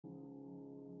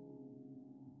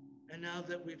And now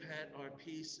that we've had our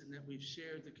peace and that we've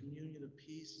shared the communion of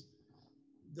peace,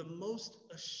 the most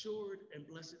assured and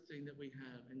blessed thing that we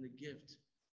have and the gift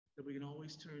that we can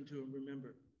always turn to and remember,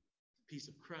 the peace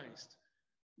of Christ.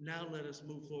 Now let us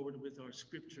move forward with our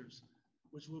scriptures,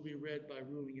 which will be read by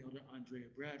ruling elder Andrea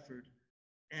Bradford.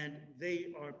 And they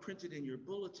are printed in your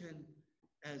bulletin,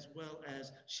 as well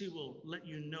as she will let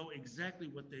you know exactly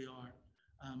what they are,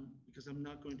 because I'm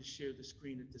not going to share the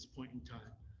screen at this point in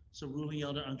time. So ruling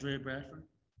elder Andrea Bradford.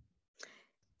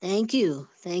 Thank you.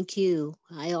 Thank you.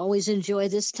 I always enjoy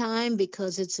this time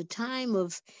because it's a time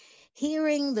of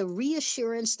hearing the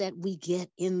reassurance that we get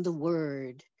in the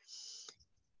Word,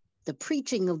 the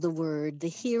preaching of the Word, the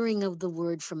hearing of the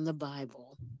Word from the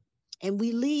Bible. And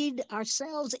we lead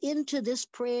ourselves into this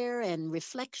prayer and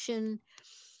reflection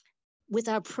with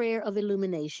our prayer of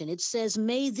illumination. It says,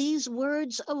 "May these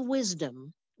words of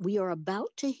wisdom we are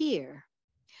about to hear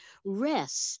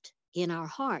rest in our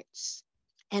hearts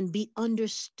and be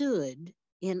understood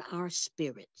in our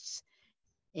spirits."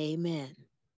 Amen.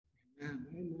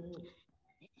 Amen.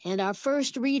 And our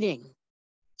first reading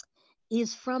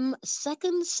is from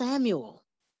 2 Samuel.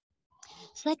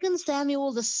 2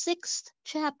 Samuel, the 6th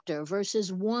chapter,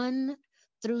 verses 1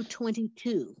 through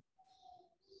 22.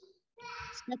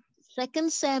 2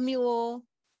 Samuel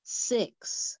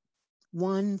 6,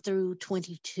 1 through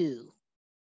 22.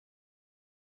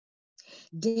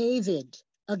 David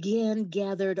again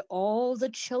gathered all the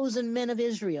chosen men of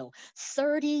Israel,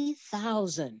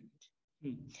 30,000.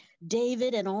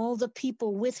 David and all the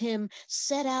people with him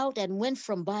set out and went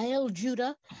from Baal,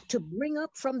 Judah, to bring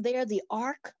up from there the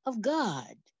ark of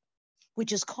God,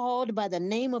 which is called by the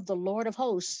name of the Lord of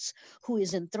hosts, who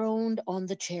is enthroned on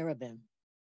the cherubim.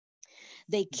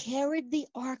 They carried the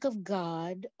ark of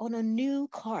God on a new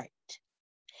cart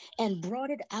and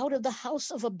brought it out of the house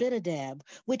of Abinadab,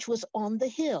 which was on the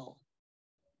hill.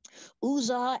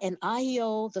 Uzzah and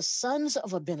Ahio, the sons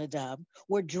of Abinadab,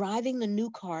 were driving the new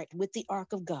cart with the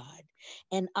ark of God,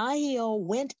 and Ahio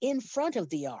went in front of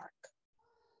the ark.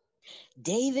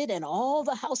 David and all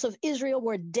the house of Israel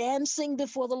were dancing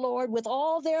before the Lord with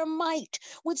all their might,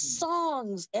 with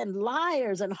songs and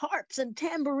lyres and harps and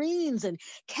tambourines and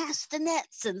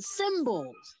castanets and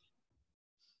cymbals.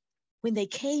 When they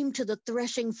came to the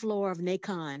threshing floor of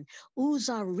Nacon,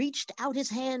 Uzzah reached out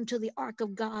his hand to the ark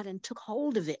of God and took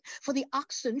hold of it, for the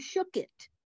oxen shook it.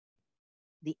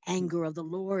 The anger of the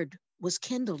Lord was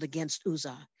kindled against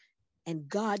Uzzah, and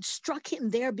God struck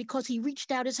him there because he reached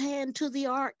out his hand to the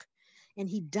ark, and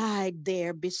he died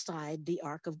there beside the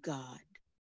ark of God.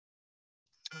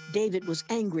 David was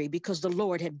angry because the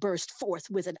Lord had burst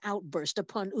forth with an outburst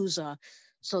upon Uzzah,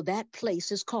 so that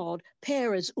place is called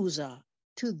Perez Uzzah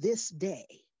to this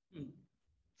day.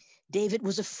 David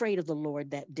was afraid of the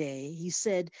Lord that day. He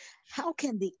said, "How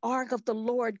can the ark of the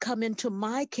Lord come into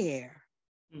my care?"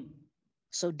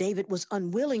 So David was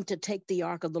unwilling to take the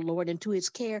ark of the Lord into his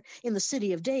care in the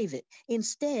city of David.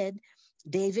 Instead,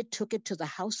 David took it to the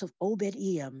house of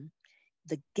Obed-Edom,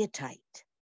 the Gittite.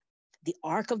 The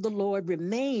ark of the Lord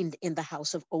remained in the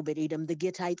house of Obed-Edom, the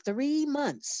Gittite, 3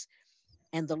 months,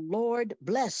 and the Lord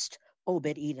blessed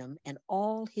Obed-Edom and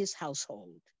all his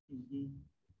household.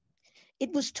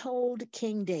 It was told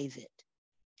King David,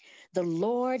 "The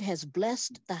Lord has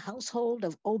blessed the household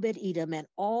of Obed-Edom and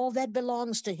all that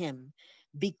belongs to him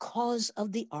because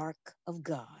of the ark of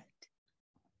God."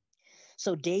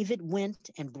 So David went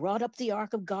and brought up the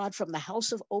ark of God from the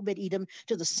house of Obed-Edom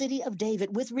to the city of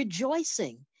David with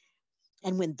rejoicing.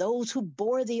 And when those who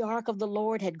bore the ark of the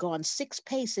Lord had gone 6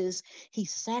 paces, he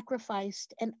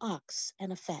sacrificed an ox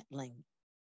and a fatling.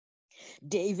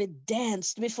 David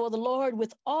danced before the Lord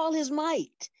with all his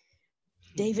might.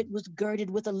 David was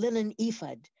girded with a linen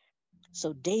ephod.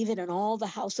 So David and all the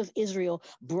house of Israel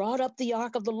brought up the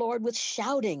ark of the Lord with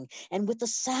shouting and with the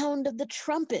sound of the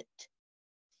trumpet.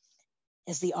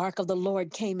 As the ark of the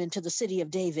Lord came into the city of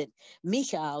David,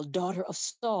 Michal, daughter of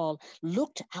Saul,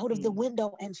 looked out of the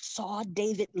window and saw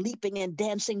David leaping and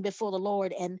dancing before the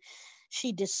Lord, and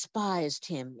she despised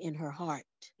him in her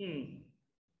heart.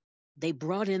 They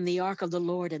brought in the ark of the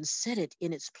Lord and set it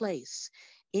in its place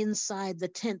inside the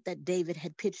tent that David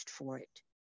had pitched for it.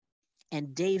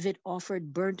 And David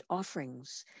offered burnt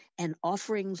offerings and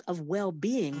offerings of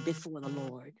well-being before the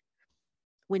Lord.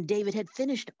 When David had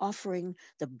finished offering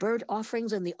the burnt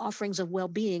offerings and the offerings of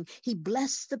well-being, he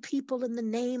blessed the people in the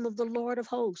name of the Lord of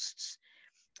hosts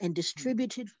and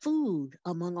distributed food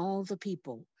among all the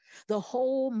people, the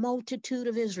whole multitude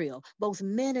of Israel, both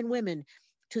men and women,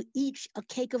 to each a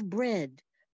cake of bread,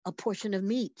 a portion of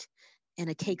meat, and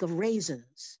a cake of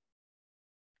raisins.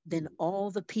 Then all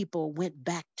the people went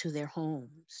back to their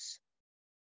homes.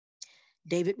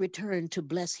 David returned to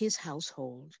bless his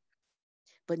household.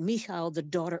 But Michal, the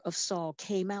daughter of Saul,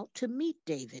 came out to meet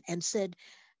David and said,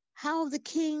 "How the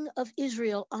king of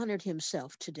Israel honored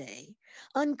himself today,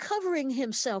 uncovering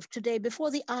himself today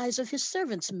before the eyes of his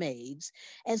servants' maids,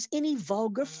 as any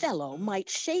vulgar fellow might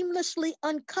shamelessly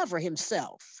uncover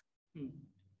himself."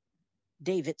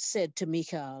 David said to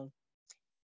Michal,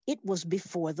 "It was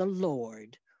before the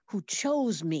Lord who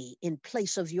chose me in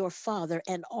place of your father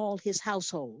and all his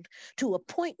household to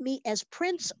appoint me as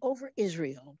prince over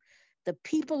Israel, the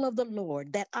people of the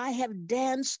Lord, that I have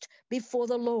danced before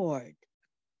the Lord.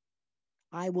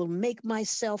 I will make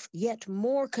myself yet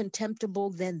more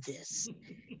contemptible than this,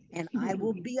 and I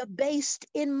will be abased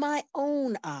in my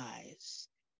own eyes.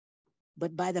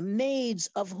 But by the maids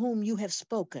of whom you have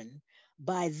spoken,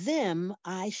 by them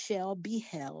I shall be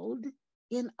held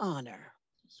in honor."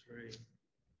 That's right.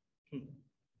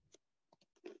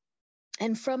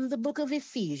 And from the book of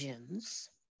Ephesians,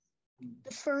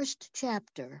 the first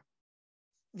chapter,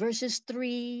 verses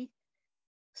 3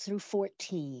 through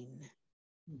 14.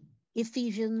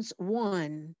 Ephesians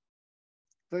 1,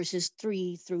 verses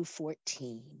 3 through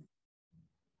 14.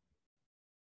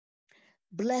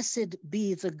 "Blessed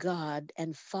be the God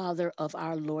and Father of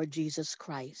our Lord Jesus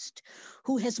Christ,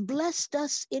 who has blessed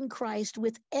us in Christ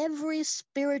with every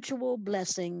spiritual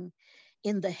blessing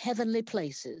in the heavenly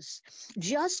places,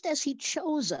 just as he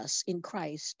chose us in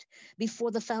Christ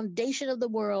before the foundation of the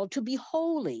world to be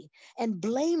holy and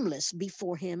blameless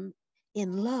before him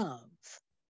in love.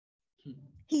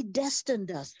 He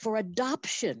destined us for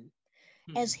adoption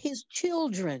as his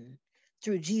children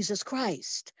through Jesus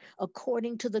Christ,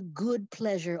 according to the good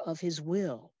pleasure of his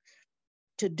will,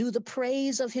 to do the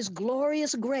praise of his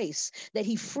glorious grace that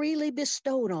he freely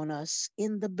bestowed on us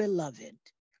in the beloved.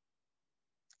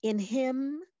 In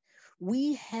him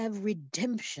we have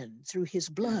redemption through his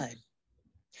blood,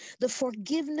 the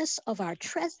forgiveness of our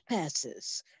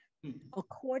trespasses,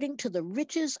 according to the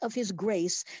riches of his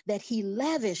grace that he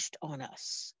lavished on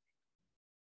us.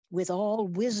 With all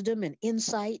wisdom and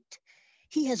insight,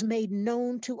 he has made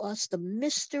known to us the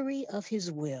mystery of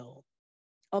his will,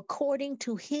 according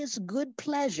to his good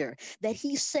pleasure that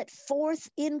he set forth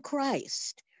in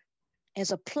Christ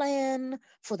as a plan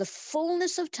for the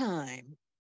fullness of time,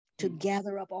 to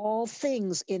gather up all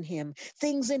things in him,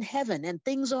 things in heaven and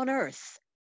things on earth.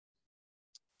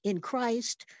 In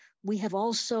Christ, we have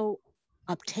also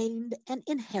obtained an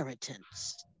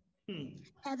inheritance,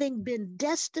 having been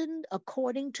destined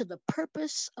according to the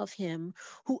purpose of him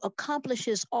who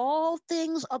accomplishes all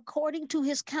things according to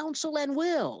his counsel and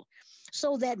will,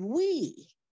 so that we,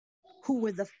 who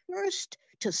were the first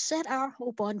to set our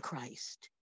hope on Christ,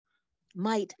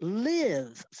 might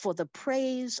live for the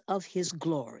praise of his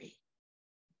glory.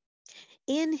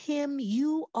 In him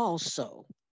you also,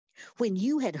 when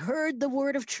you had heard the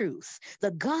word of truth,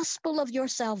 the gospel of your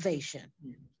salvation,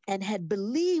 and had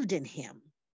believed in him,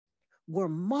 were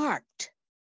marked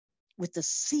with the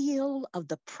seal of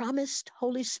the promised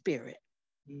Holy Spirit.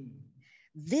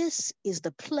 This is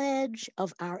the pledge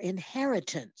of our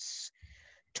inheritance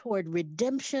toward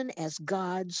redemption as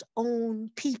God's own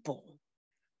people,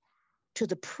 to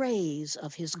the praise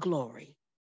of his glory.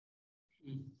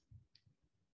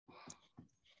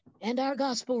 And our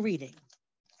gospel reading,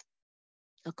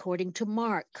 according to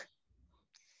Mark,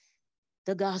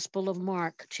 the Gospel of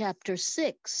Mark, chapter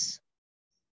 6,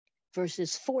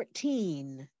 verses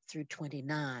 14 through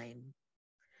 29.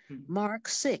 Mark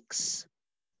 6,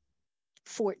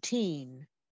 14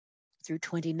 through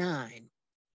 29.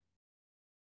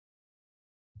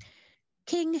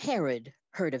 King Herod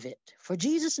heard of it, for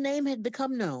Jesus' name had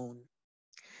become known.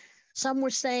 Some were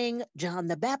saying, John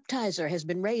the Baptizer has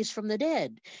been raised from the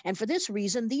dead, and for this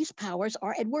reason these powers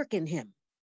are at work in him.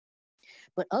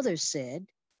 But others said,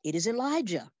 it is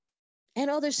Elijah. And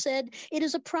others said, it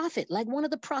is a prophet, like one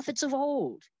of the prophets of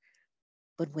old.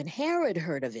 But when Herod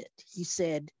heard of it, he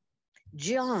said,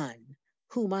 John,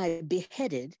 whom I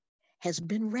beheaded, has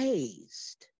been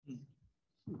raised.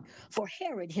 For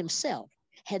Herod himself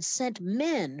had sent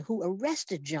men who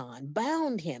arrested John,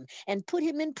 bound him, and put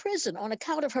him in prison on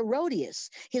account of Herodias,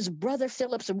 his brother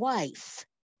Philip's wife,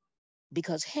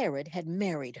 because Herod had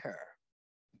married her.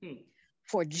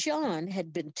 For John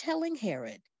had been telling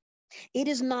Herod, it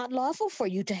is not lawful for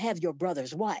you to have your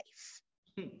brother's wife.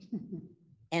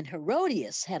 And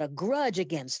Herodias had a grudge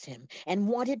against him and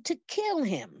wanted to kill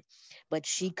him, but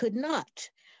she could not.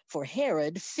 For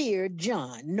Herod feared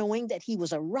John, knowing that he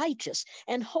was a righteous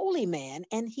and holy man,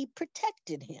 and he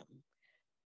protected him.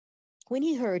 When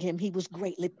he heard him, he was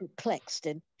greatly perplexed,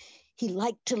 and he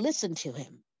liked to listen to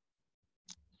him.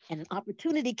 And an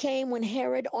opportunity came when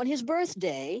Herod, on his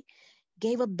birthday,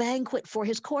 gave a banquet for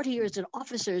his courtiers and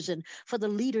officers and for the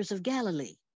leaders of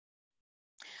Galilee.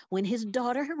 When his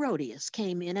daughter Herodias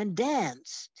came in and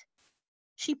danced,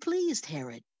 she pleased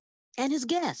Herod and his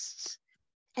guests.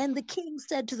 And the king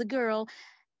said to the girl,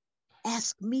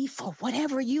 "Ask me for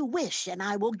whatever you wish, and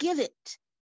I will give it."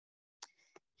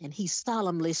 And he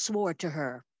solemnly swore to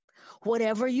her,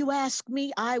 "Whatever you ask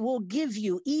me, I will give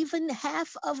you, even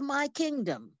half of my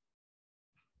kingdom."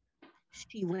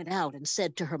 She went out and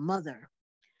said to her mother,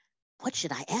 "What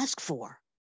should I ask for?"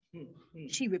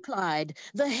 She replied,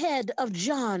 "The head of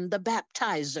John the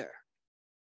Baptizer."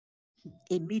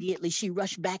 Immediately she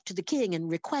rushed back to the king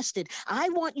and requested, "I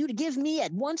want you to give me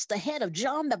at once the head of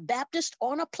John the Baptist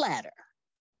on a platter."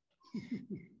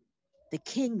 The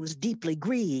king was deeply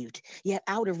grieved, yet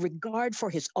out of regard for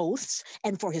his oaths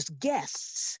and for his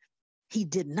guests, he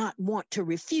did not want to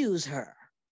refuse her.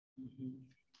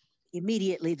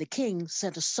 Immediately the king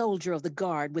sent a soldier of the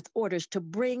guard with orders to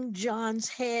bring John's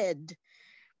head.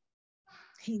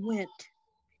 He went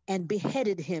and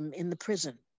beheaded him in the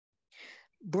prison,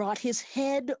 brought his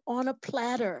head on a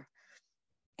platter,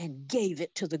 and gave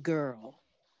it to the girl.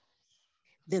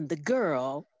 Then the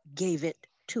girl gave it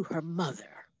to her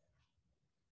mother.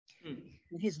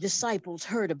 When his disciples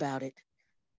heard about it,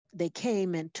 they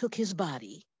came and took his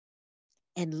body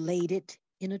and laid it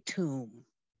in a tomb.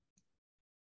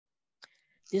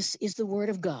 This is the word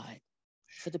of God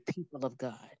for the people of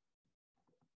God.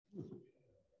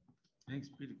 Thanks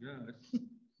be to God.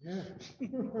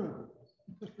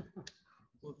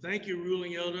 Well, thank you,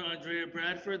 Ruling Elder Andrea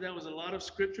Bradford. That was a lot of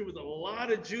scripture with a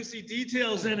lot of juicy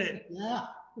details in it. Yeah.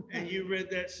 And you read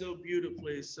that so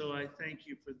beautifully, so I thank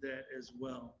you for that as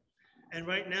well. And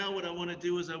right now, what I want to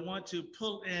do is I want to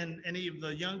pull in any of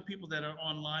the young people that are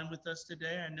online with us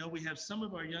today. I know we have some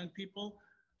of our young people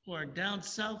who are down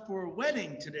south for a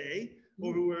wedding today,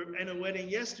 or who were in a wedding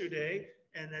yesterday,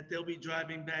 and that they'll be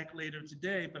driving back later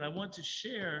today. But I want to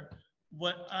share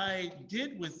what I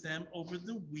did with them over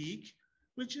the week,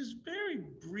 which is very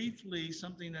briefly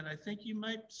something that I think you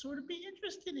might sort of be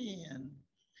interested in.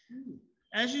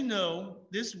 As you know,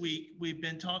 this week we've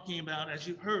been talking about, as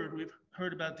you've heard, we've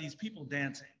heard about these people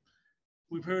dancing.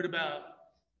 We've heard about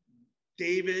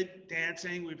David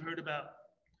dancing. We've heard about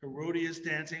Herodias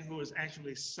dancing, who is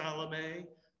actually Salome,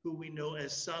 who we know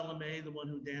as Salome, the one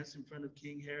who danced in front of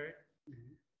King Herod.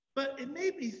 But it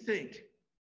made me think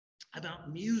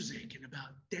about music and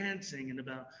about dancing and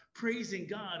about praising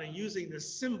God and using the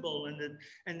cymbal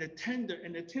and the tender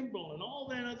and the timbrel and all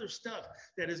that other stuff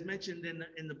that is mentioned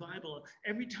in the Bible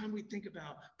every time we think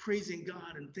about praising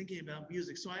God and thinking about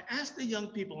music. So I asked the young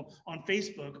people on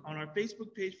Facebook, on our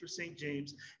Facebook page for St.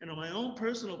 James, and on my own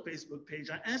personal Facebook page,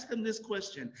 I asked them this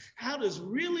question: how does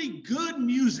really good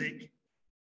music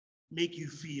make you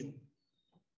feel?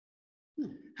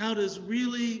 How does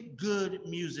really good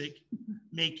music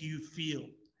make you feel?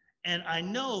 And I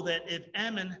know that if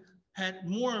Ammon had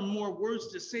more and more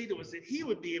words to say to us, that he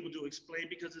would be able to explain,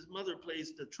 because his mother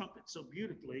plays the trumpet so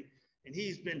beautifully, and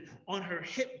he's been on her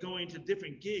hip going to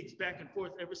different gigs back and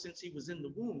forth ever since he was in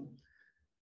the womb.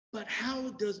 But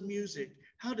how does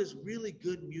really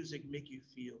good music make you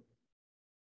feel?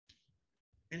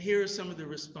 And here are some of the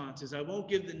responses. I won't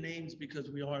give the names because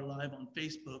we are live on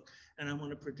Facebook, and I want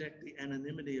to protect the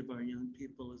anonymity of our young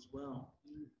people as well.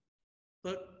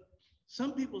 But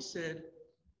some people said,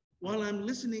 while I'm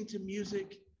listening to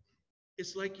music,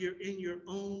 it's like you're in your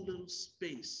own little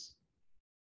space,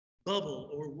 bubble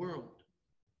or world,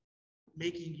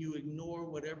 making you ignore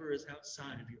whatever is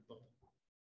outside of your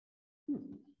bubble.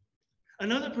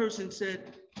 Another person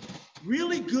said,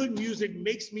 really good music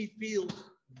makes me feel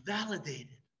validated.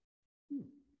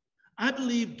 I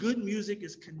believe good music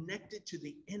is connected to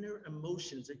the inner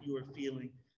emotions that you are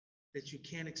feeling that you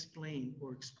can't explain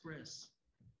or express.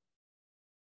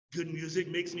 Good music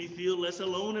makes me feel less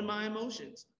alone in my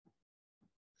emotions.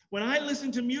 When I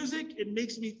listen to music, it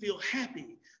makes me feel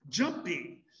happy,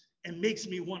 jumpy, and makes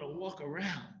me want to walk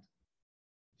around.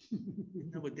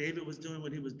 You know what David was doing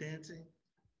when he was dancing?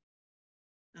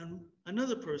 And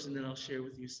another person that I'll share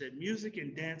with you said, music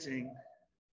and dancing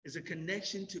is a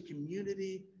connection to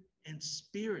community and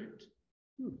spirit.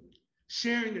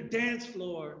 Sharing the dance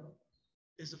floor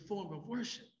is a form of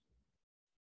worship.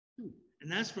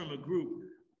 And that's from a group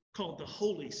called the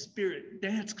Holy Spirit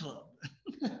Dance Club.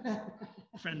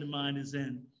 A friend of mine is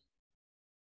in.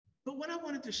 But what I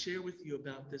wanted to share with you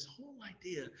about this whole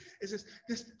idea is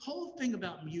this whole thing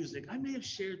about music. I may have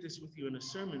shared this with you in a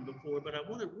sermon before, but I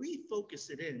want to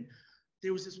refocus it in.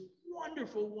 There was this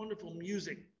wonderful, wonderful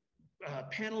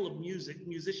panel of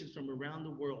musicians from around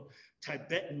the world,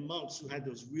 Tibetan monks who had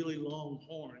those really long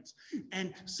horns.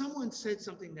 And someone said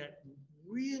something that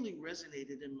really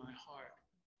resonated in my heart.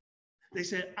 They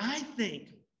said, I think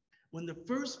when the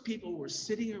first people were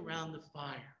sitting around the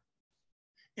fire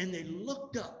and they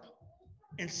looked up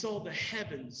and saw the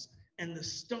heavens and the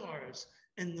stars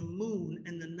and the moon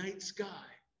and the night sky,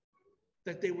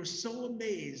 that they were so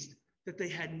amazed that they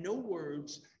had no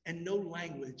words and no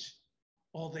language.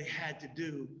 All they had to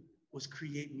do was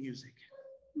create music.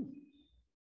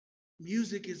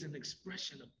 Music is an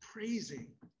expression of praising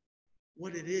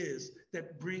what it is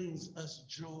that brings us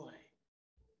joy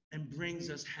and brings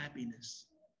us happiness.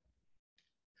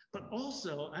 But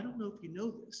also, I don't know if you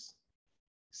know this,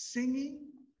 singing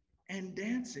and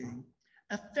dancing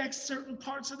affects certain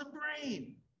parts of the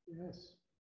brain. Yes.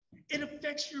 It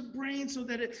affects your brain so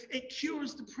that it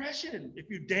cures depression if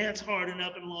you dance hard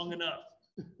enough and long enough.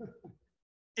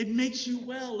 It makes you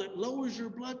well. It lowers your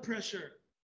blood pressure.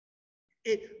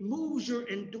 It moves your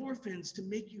endorphins to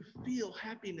make you feel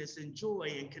happiness and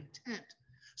joy and content.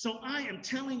 So I am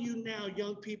telling you now,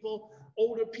 young people,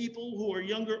 older people who are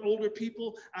younger, older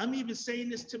people, I'm even saying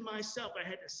this to myself. I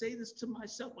had to say this to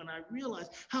myself when I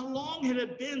realized how long had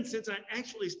it been since I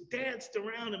actually danced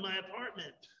around in my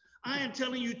apartment. I am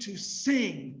telling you to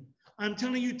sing. I'm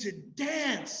telling you to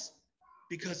dance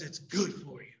because it's good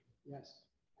for you. Yes.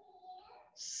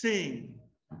 Sing,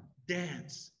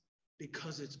 dance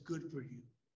because it's good for you.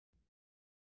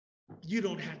 You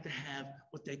don't have to have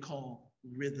what they call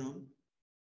rhythm.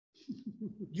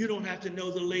 You don't have to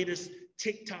know the latest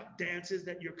TikTok dances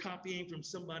that you're copying from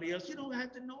somebody else. You don't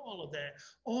have to know all of that.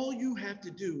 All you have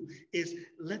to do is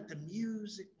let the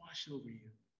music wash over you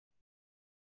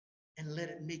and let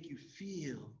it make you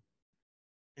feel.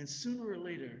 And sooner or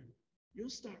later, you'll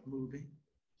start moving.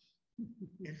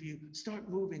 If you start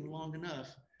moving long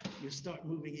enough, you'll start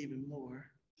moving even more.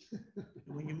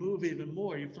 And when you move even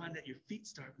more, you find that your feet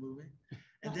start moving.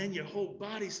 And then your whole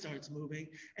body starts moving.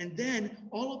 And then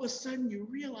all of a sudden you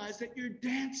realize that you're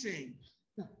dancing.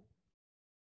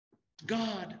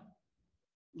 God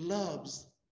loves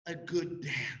a good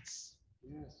dance.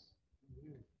 Yes.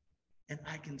 Amen. And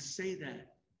I can say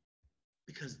that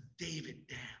because David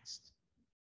danced.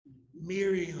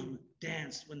 Miriam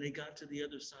danced when they got to the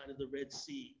other side of the Red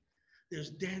Sea. There's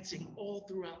dancing all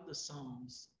throughout the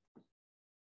Psalms.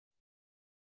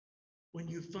 When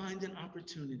you find an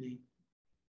opportunity,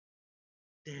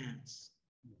 dance.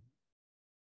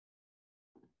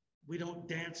 We don't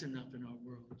dance enough in our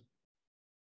world.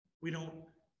 We don't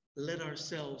let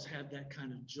ourselves have that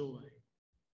kind of joy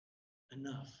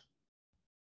enough.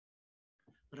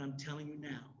 But I'm telling you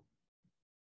now,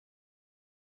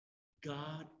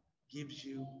 God gives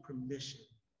you permission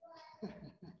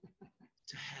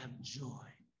to have joy.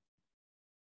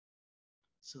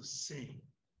 So sing.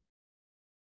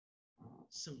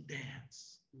 So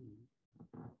dance.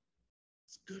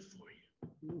 It's good for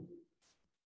you.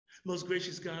 Most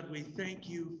gracious God, we thank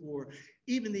you for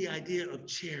even the idea of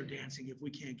chair dancing if we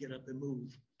can't get up and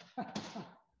move.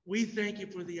 We thank you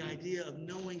for the idea of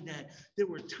knowing that there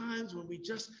were times when we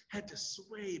just had to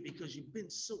sway because you've been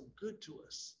so good to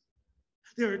us.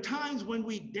 There are times when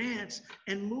we dance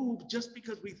and move just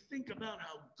because we think about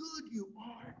how good you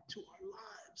are to our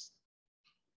lives.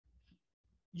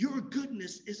 Your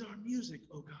goodness is our music,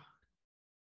 oh God.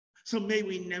 So may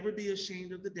we never be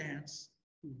ashamed of the dance.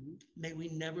 May we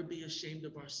never be ashamed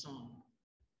of our song.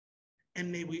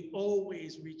 And may we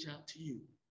always reach out to you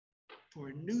for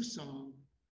a new song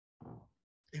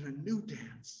and a new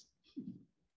dance.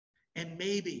 And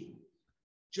maybe,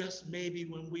 just maybe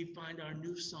when we find our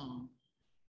new song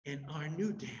and our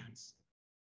new dance,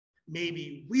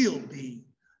 maybe we'll be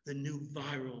the new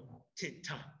viral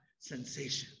TikTok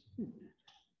sensation.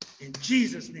 In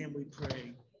Jesus' name we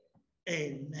pray.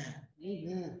 Amen.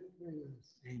 Amen.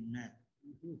 Amen.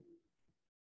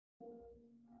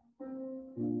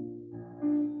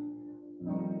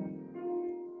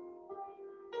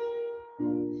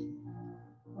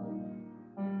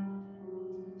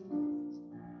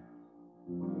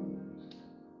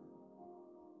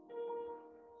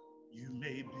 You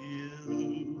may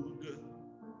build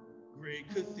great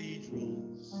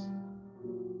cathedrals,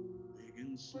 big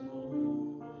and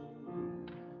small.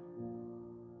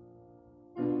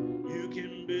 You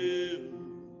can build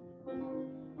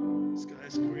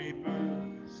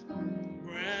skyscrapers,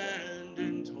 grand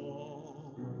and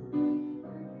tall.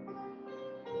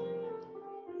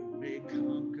 You may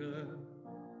conquer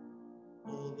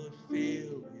all the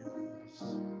failures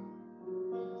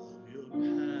of your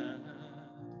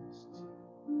past,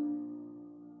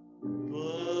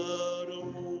 but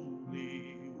only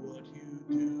what you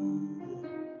do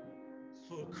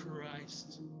for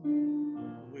Christ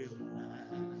will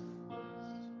last.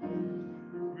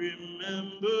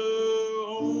 Remember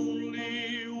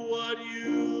what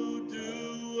you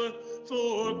do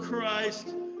for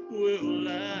Christ will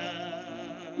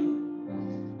last.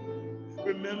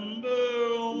 Remember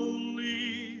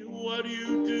only what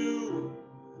you do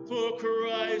for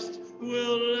Christ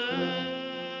will last.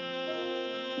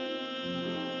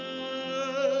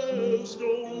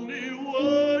 Only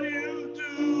what you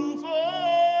do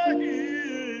for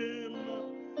him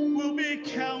will be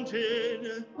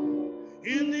counted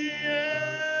in the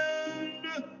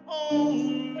end.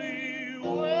 Only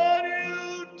what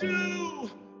you do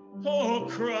for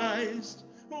Christ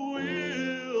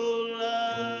will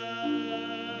last.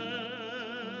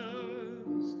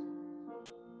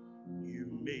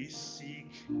 You may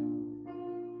seek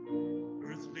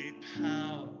earthly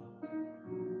power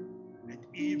and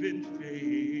even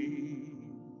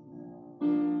fame,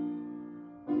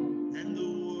 and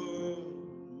the world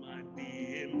might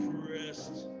be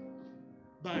impressed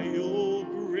by your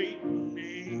great name.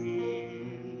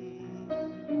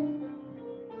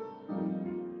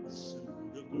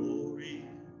 Soon the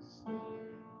glories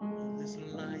of this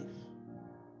life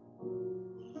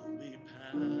will be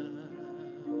past,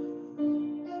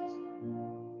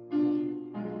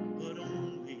 but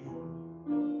only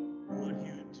what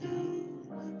you do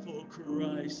for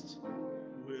Christ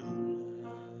will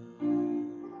last.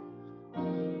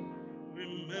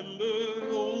 Remember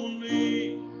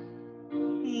only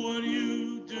what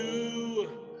you do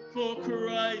for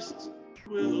Christ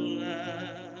will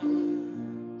last.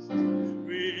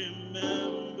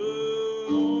 Remember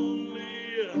only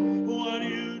what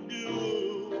you do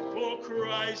for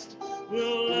Christ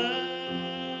will last.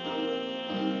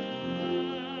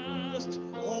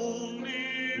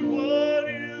 Only what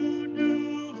you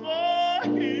do for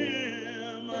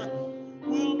him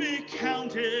will be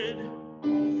counted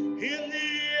in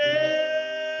the end.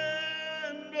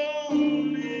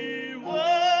 Only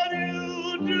what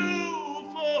you do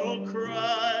for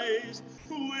Christ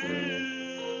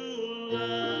will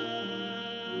last.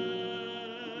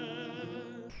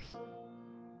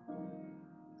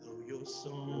 Though your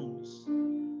songs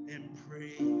and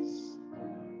praise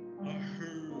are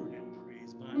heard and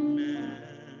praised by man,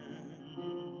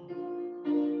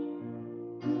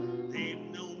 they've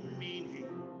no meaning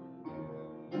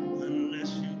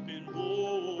unless you've been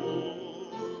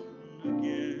born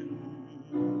again.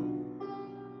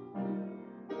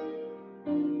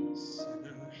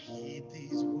 Sinner, heed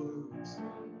these words.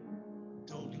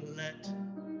 Don't let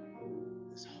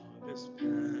this harvest pass.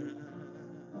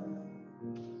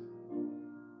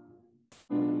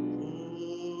 For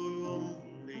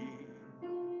only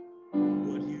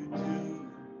what you do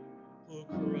for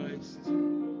Christ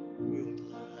will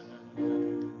last.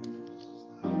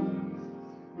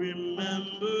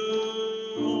 Remember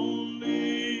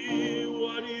only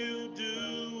what you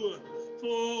do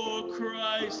for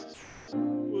Christ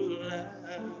will last.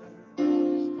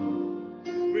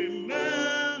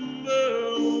 Remember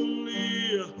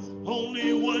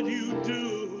only what you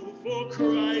do for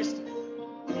Christ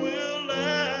will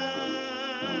last.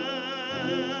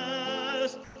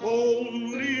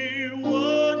 Only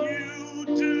what you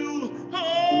do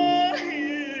for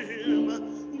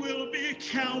him will be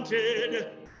counted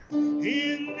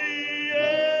in the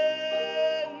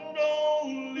end.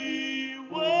 Only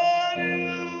what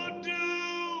you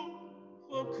do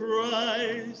for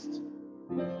Christ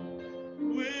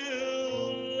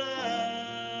will last.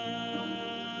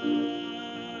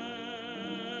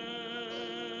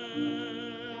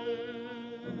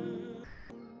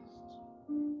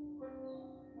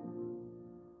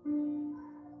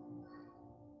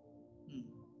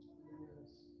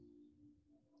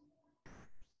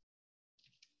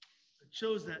 I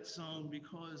chose that song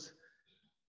because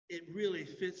it really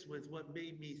fits with what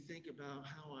made me think about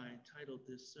how I titled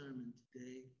this sermon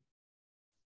today.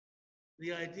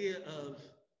 The idea of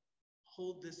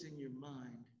hold this in your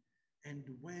mind, and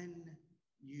when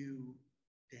you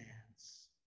dance.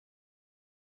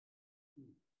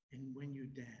 And when you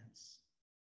dance.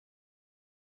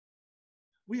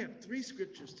 We have three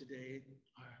scriptures today,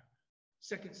 our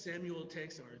 2 Samuel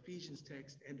text, our Ephesians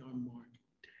text, and our Mark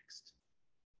text.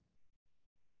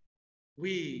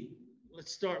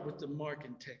 Let's start with the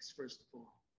Markan text first of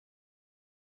all.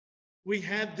 We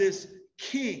have this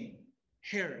King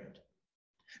Herod.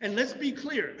 And let's be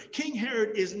clear, King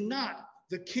Herod is not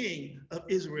the king of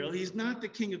Israel. He's not the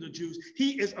king of the Jews.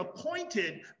 He is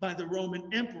appointed by the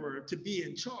Roman emperor to be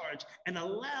in charge and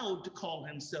allowed to call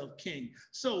himself king.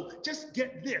 So just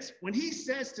get this. When he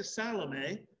says to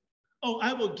Salome, oh,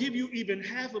 I will give you even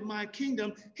half of my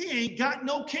kingdom, he ain't got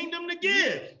no kingdom to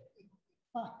give.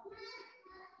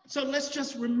 So let's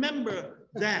just remember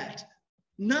that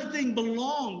nothing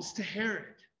belongs to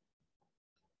Herod.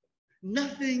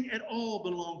 Nothing at all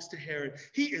belongs to Herod.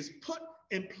 He is put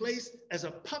in place as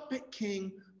a puppet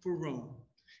king for Rome.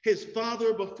 His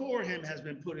father before him has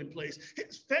been put in place.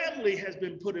 His family has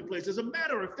been put in place. As a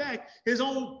matter of fact, his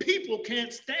own people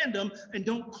can't stand him and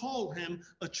don't call him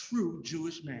a true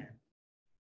Jewish man.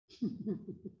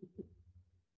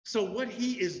 So what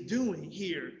he is doing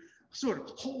here, sort of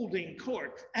holding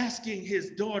court, asking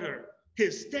his daughter,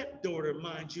 his stepdaughter,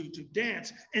 mind you, to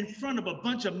dance in front of a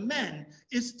bunch of men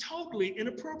is totally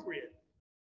inappropriate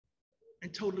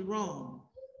and totally wrong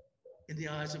in the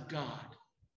eyes of God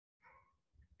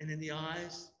and in the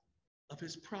eyes of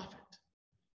his prophet,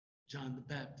 John the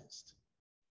Baptist.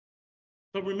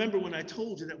 But remember when I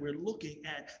told you that we're looking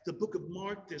at the book of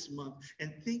Mark this month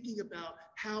and thinking about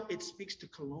how it speaks to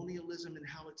colonialism and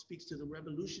how it speaks to the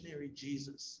revolutionary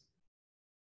Jesus.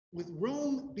 With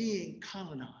Rome being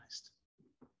colonized,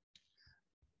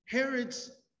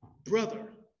 Herod's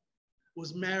brother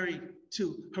was married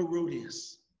to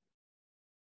Herodias.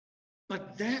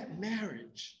 But that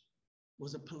marriage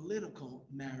was a political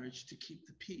marriage to keep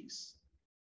the peace.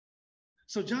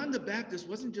 So John the Baptist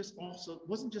wasn't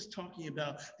just talking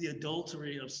about the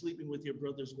adultery of sleeping with your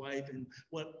brother's wife and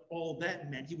what all that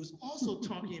meant. He was also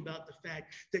talking about the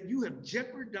fact that you have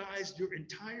jeopardized your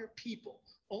entire people,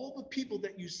 all the people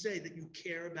that you say that you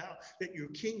care about, that you're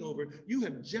king over. You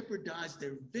have jeopardized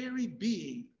their very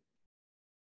being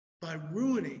by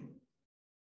ruining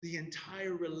the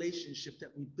entire relationship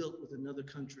that we built with another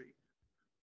country,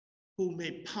 who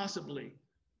may possibly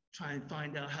try and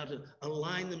find out how to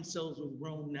align themselves with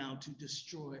Rome now to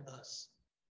destroy us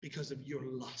because of your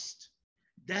lust.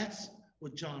 That's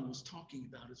what John was talking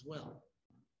about as well.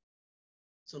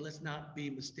 So let's not be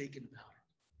mistaken about it.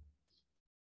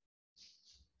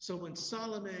 So when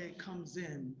Salome comes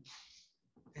in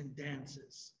and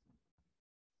dances,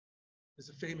 there's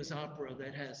a famous opera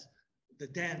that has the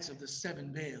dance of the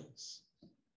seven veils,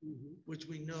 which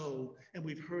we know and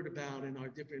we've heard about in our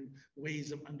different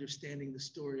ways of understanding the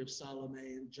story of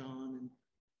Salome and John and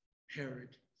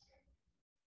Herod.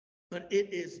 But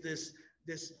it is this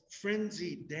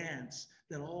frenzied dance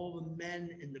that all the men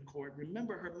in the court,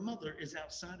 remember her mother is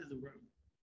outside of the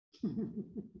room.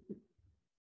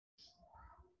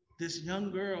 This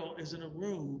young girl is in a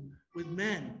room with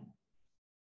men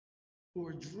who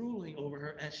are drooling over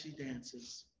her as she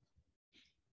dances.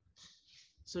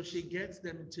 So she gets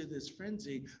them to this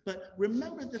frenzy. But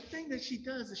remember, the thing that she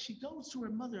does is she goes to her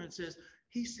mother and says,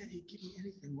 he said he'd give me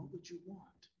anything. What would you want?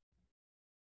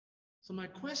 So my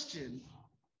question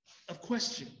of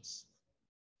questions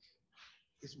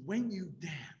is, when you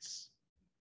dance,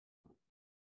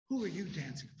 who are you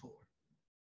dancing for?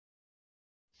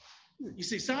 You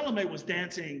see, Salome was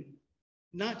dancing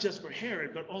not just for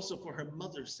Herod, but also for her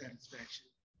mother's satisfaction.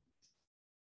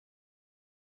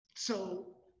 So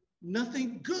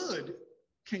nothing good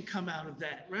can come out of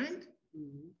that, right?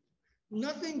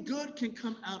 Nothing good can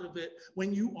come out of it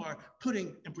when you are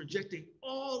putting and projecting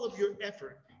all of your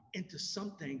effort into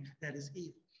something that is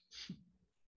evil.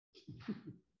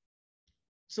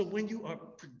 So when you are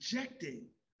projecting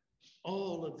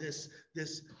all of this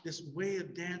way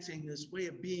of dancing, this way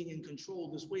of being in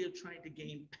control, this way of trying to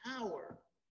gain power,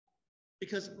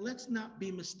 because let's not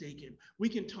be mistaken. We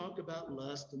can talk about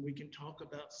lust and we can talk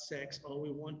about sex all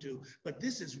we want to, but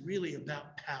this is really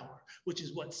about power, which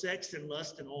is what sex and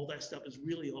lust and all that stuff is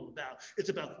really all about. It's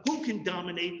about who can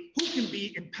dominate, who can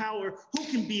be in power, who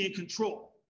can be in control.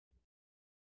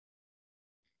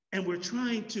 And we're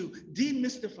trying to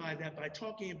demystify that by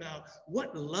talking about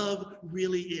what love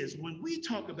really is. When we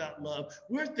talk about love,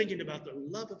 we're thinking about the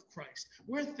love of Christ.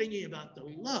 We're thinking about the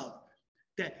love,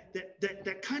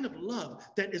 that kind of love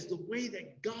that is the way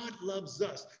that God loves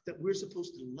us, that we're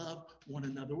supposed to love one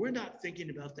another. We're not thinking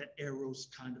about that Eros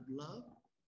kind of love.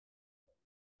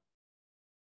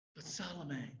 But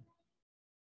Salome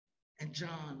and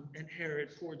John and Herod,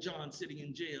 poor John sitting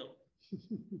in jail.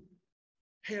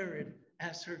 Herod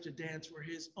asked her to dance for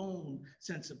his own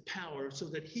sense of power so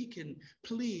that he can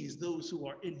please those who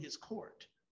are in his court,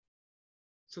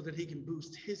 so that he can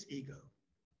boost his ego.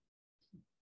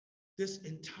 This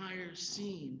entire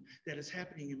scene that is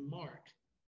happening in Mark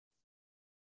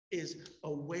is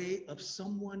a way of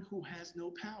someone who has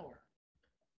no power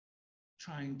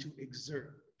trying to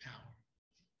exert power.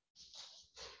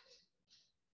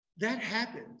 That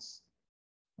happens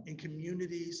in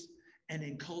communities and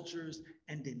in cultures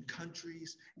and in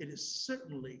countries. It is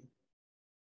certainly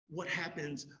what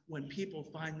happens when people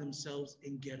find themselves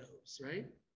in ghettos, right?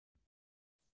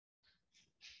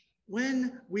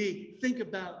 When we think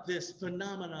about this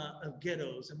phenomena of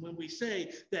ghettos, and when we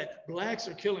say that blacks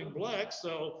are killing blacks,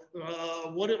 so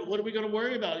what are we going to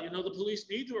worry about? You know, the police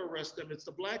need to arrest them. It's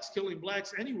the blacks killing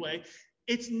blacks anyway.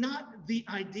 It's not the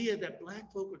idea that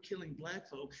black folk are killing black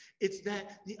folk. It's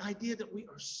that the idea that we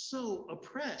are so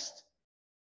oppressed.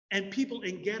 And people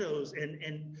in ghettos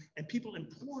and people in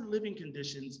poor living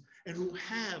conditions and who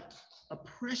have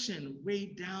oppression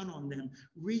weighed down on them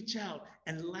reach out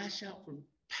and lash out for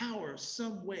power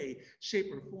some way, shape,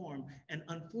 or form. And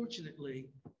unfortunately,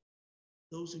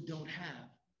 those who don't have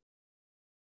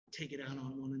take it out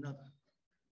on one another.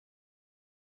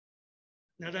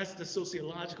 Now, that's the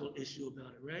sociological issue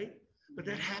about it, right? But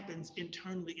that happens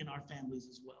internally in our families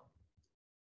as well.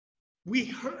 We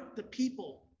hurt the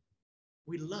people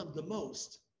we love the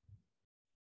most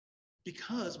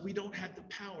because we don't have the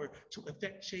power to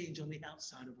affect change on the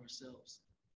outside of ourselves.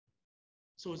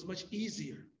 So it's much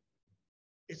easier.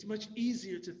 It's much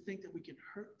easier to think that we can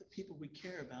hurt the people we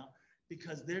care about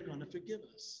because they're going to forgive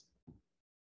us.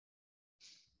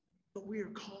 But we are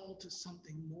called to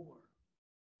something more.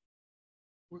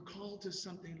 We're called to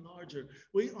something larger.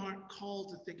 We aren't called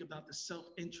to think about the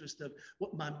self-interest of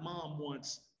what my mom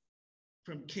wants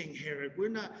from King Herod. We're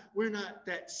not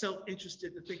that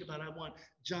self-interested to think about, I want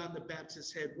John the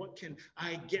Baptist's head. What can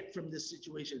I get from this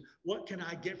situation? What can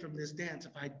I get from this dance?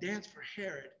 If I dance for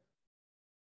Herod,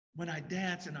 when I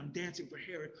dance and I'm dancing for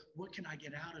Herod, what can I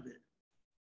get out of it?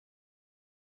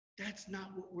 That's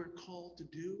not what we're called to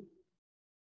do.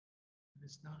 And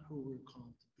it's not who we're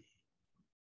called to be.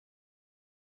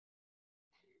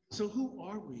 So who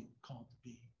are we called to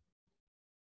be?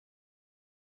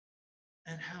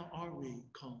 And how are we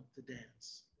called to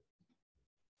dance?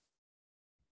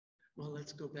 Well,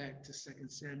 let's go back to 2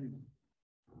 Samuel.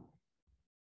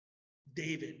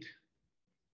 David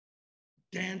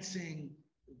dancing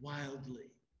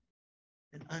wildly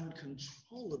and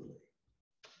uncontrollably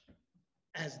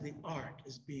as the ark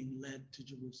is being led to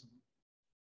Jerusalem.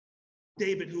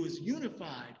 David, who has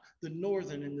unified the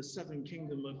northern and the southern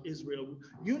kingdom of Israel,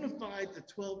 unified the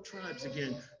 12 tribes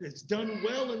again, that's done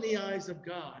well in the eyes of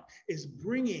God, is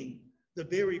bringing the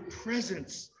very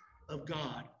presence of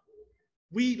God.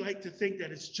 We like to think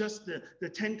that it's just the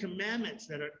 10 commandments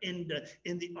that are in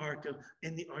the ark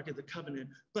of the covenant.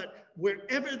 But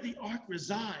wherever the ark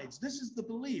resides, this is the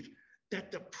belief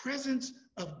that the presence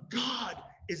of God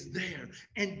is there.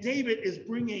 And David is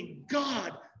bringing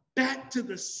God back to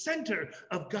the center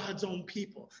of God's own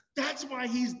people. That's why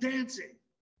he's dancing.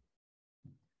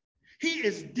 He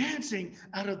is dancing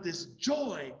out of this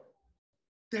joy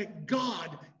that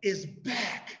God is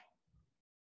back.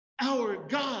 Our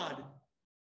God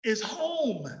is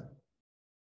home.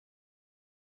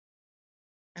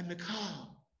 And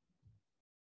Michal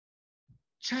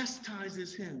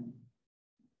chastises him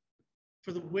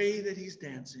for the way that he's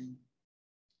dancing.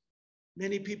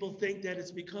 Many people think that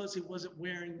it's because he wasn't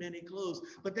wearing many clothes,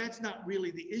 but that's not really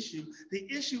the issue. The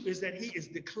issue is that he is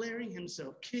declaring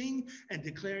himself king and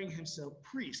declaring himself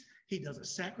priest. He does a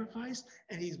sacrifice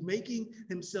and he's making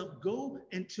himself go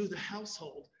into the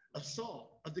household of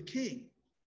Saul, of the king,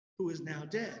 who is now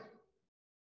dead.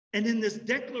 And in this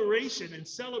declaration and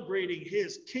celebrating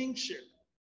his kingship,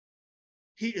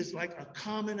 he is like a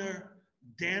commoner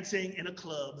dancing in a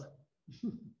club.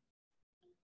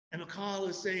 And Michal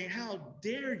is saying, how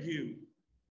dare you?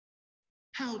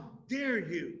 How dare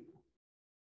you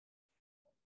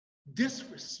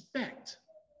disrespect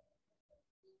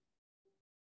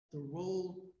the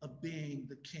role of being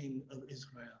the king of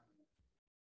Israel?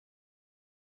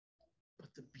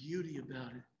 But the beauty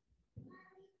about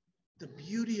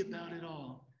it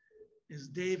all is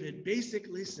David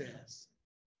basically says,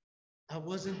 I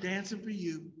wasn't dancing for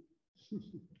you.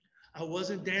 I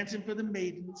wasn't dancing for the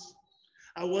maidens.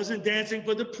 I wasn't dancing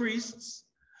for the priests.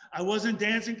 I wasn't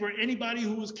dancing for anybody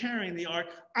who was carrying the ark.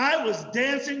 I was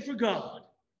dancing for God.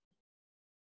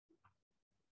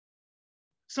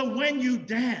 So when you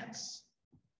dance,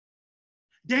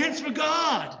 dance for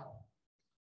God.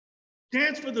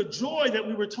 Dance for the joy that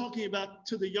we were talking about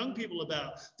to the young people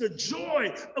about. The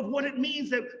joy of what it means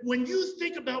that when you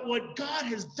think about what God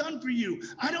has done for you,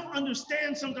 I don't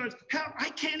understand sometimes how I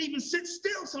can't even sit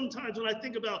still sometimes when I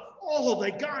think about all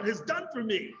that God has done for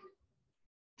me.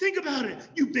 Think about it.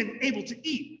 You've been able to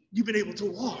eat. You've been able to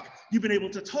walk. You've been able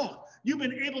to talk. You've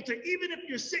been able to, even if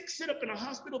you're sick, sit up in a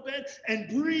hospital bed and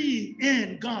breathe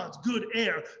in God's good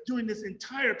air during this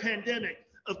entire pandemic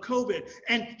of COVID.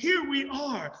 And here we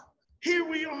are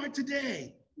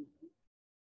today,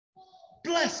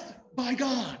 blessed by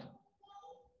God,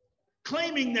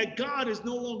 claiming that God is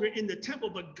no longer in the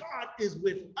temple, but God is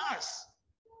with us.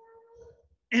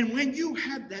 And when you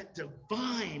have that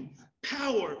divine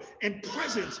power and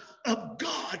presence of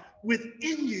God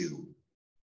within you,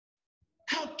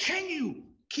 how can you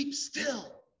keep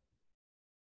still?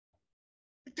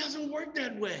 It doesn't work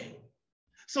that way.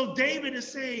 So David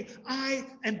is saying, I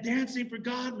am dancing for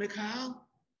God, Michal.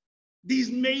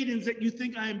 These maidens that you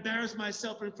think I embarrass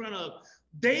myself in front of,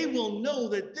 they will know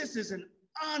that this is an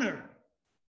honor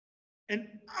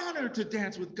to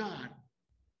dance with God.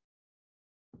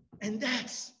 And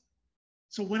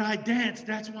so when I dance,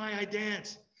 that's why I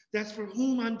dance. That's for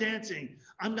whom I'm dancing.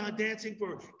 I'm not dancing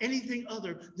for anything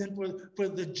other than for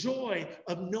the joy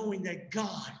of knowing that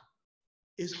God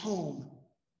is home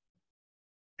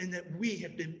and that we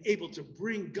have been able to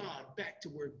bring God back to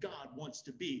where God wants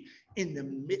to be in the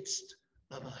midst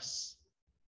of us.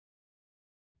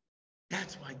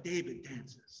 That's why David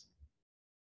dances.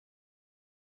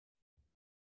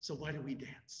 So why do we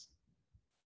dance?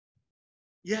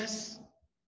 Yes,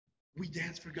 we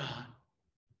dance for God.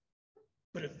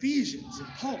 But Ephesians and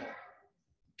Paul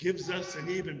gives us an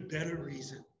even better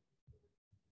reason.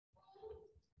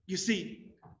 You see,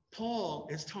 Paul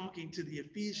is talking to the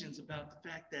Ephesians about the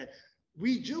fact that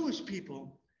we Jewish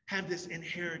people have this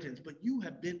inheritance, but you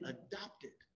have been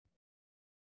adopted.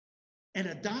 And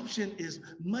adoption is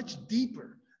much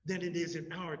deeper than it is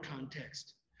in our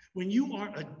context. When you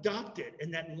are adopted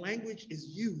and that language is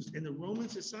used in the Roman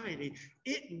society,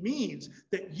 it means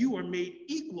that you are made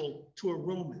equal to a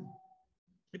Roman.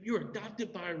 If you're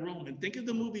adopted by a Roman, think of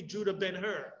the movie Judah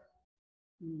Ben-Hur.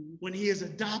 When he is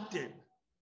adopted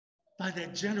by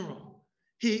that general,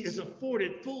 he is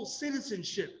afforded full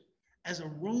citizenship as a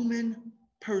Roman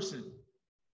person.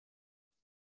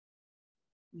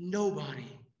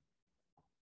 Nobody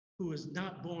who is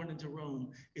not born into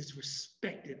Rome is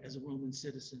respected as a Roman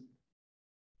citizen,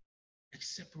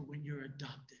 except for when you're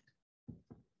adopted.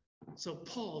 So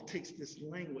Paul takes this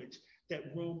language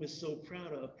that Rome is so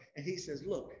proud of, and he says,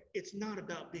 look, it's not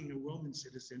about being a Roman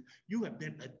citizen. You have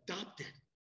been adopted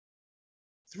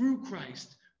through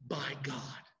Christ by God.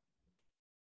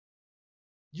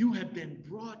 You have been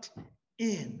brought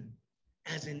in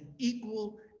as an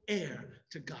equal heir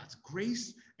to God's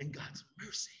grace and God's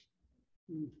mercy.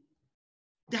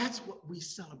 That's what we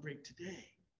celebrate today.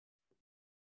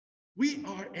 We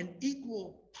are an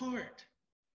equal part.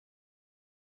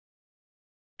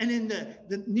 And in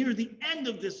the near the end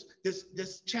of this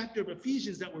chapter of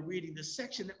Ephesians that we're reading, this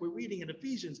section that we're reading in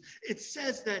Ephesians, it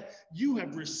says that you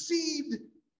have received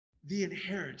the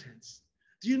inheritance.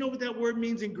 Do you know what that word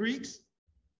means in Greeks?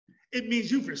 It means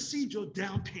you've received your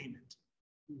down payment.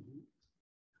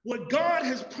 What God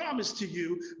has promised to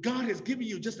you, God has given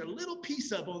you just a little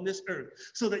piece of on this earth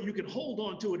so that you can hold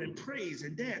on to it and praise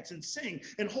and dance and sing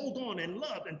and hold on and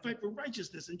love and fight for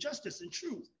righteousness and justice and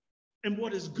truth and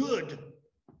what is good.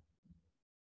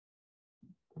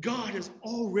 God has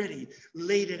already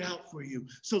laid it out for you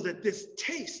so that this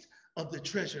taste of the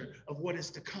treasure of what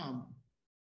is to come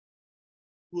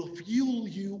will fuel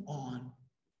you on.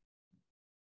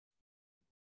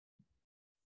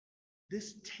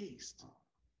 This taste,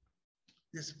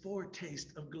 this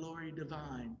foretaste of glory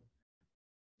divine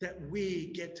that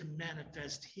we get to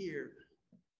manifest here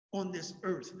on this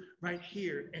earth, right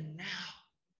here and now.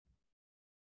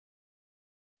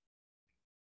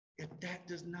 If that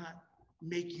does not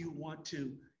make you want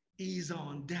to ease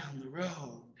on down the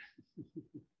road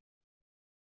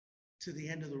to the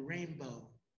end of the rainbow,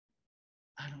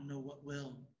 I don't know what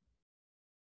will.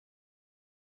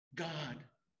 God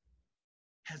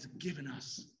has given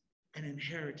us an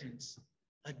inheritance,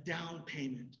 a down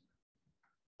payment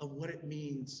of what it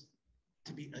means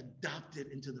to be adopted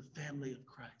into the family of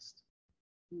Christ.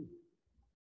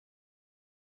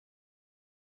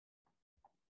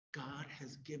 God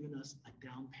has given us a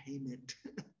down payment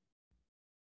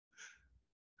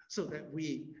so that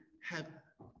we have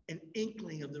an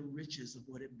inkling of the riches of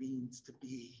what it means to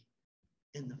be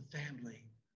in the family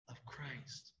of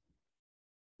Christ.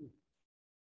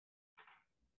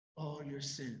 All your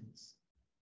sins,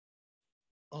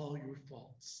 all your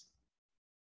faults,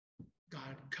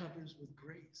 God covers with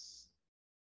grace.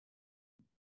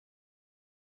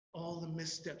 All the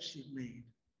missteps you've made,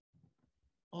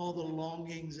 all the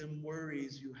longings and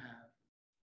worries you have,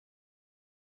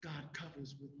 God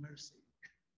covers with mercy.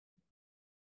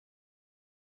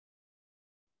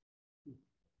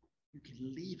 You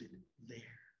can leave it there.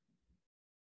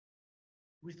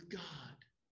 With God,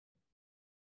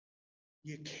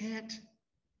 you can't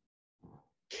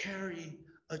carry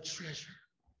a treasure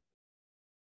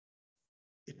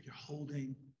if you're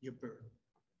holding your burden.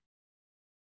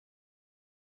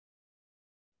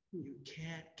 You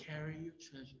can't carry your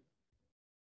treasure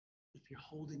if you're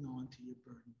holding on to your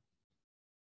burden.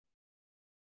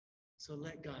 So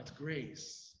let God's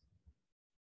grace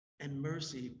and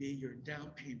mercy be your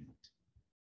down payment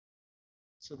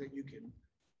so that you can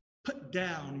put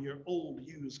down your old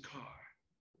used car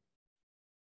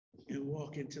and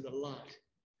walk into the lot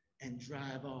and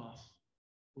drive off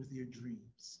with your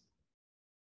dreams.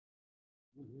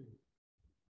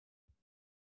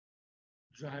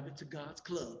 Drive it to God's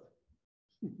club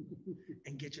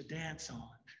and get your dance on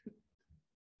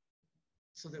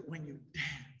so that when you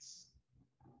dance,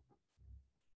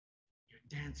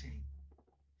 you're dancing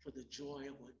for the joy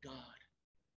of what God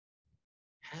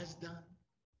has done,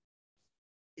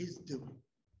 is doing,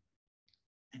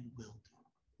 and will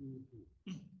do.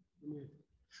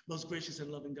 Most gracious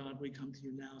and loving God, we come to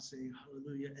you now saying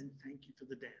hallelujah and thank you for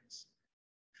the dance.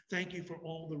 Thank you for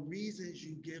all the reasons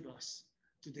you give us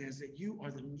to dance, that you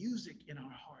are the music in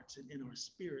our hearts and in our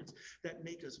spirits that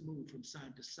make us move from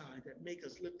side to side, that make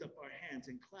us lift up our hands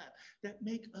and clap, that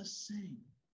make us sing.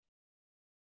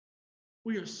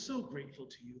 We are so grateful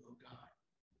to you, oh God,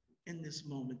 in this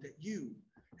moment that you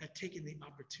have taken the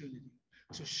opportunity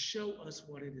to show us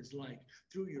what it is like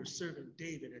through your servant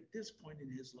David at this point in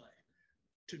his life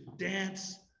to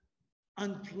dance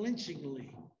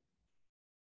unflinchingly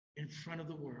in front of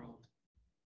the world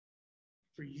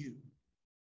for you.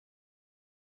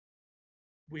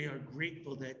 We are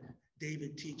grateful that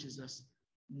David teaches us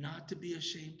not to be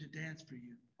ashamed to dance for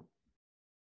you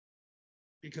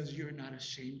because you're not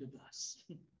ashamed of us.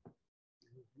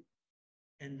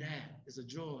 And that is a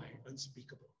joy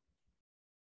unspeakable.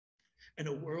 In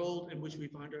a world in which we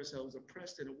find ourselves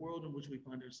oppressed, in a world in which we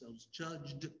find ourselves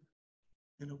judged,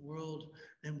 in a world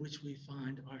in which we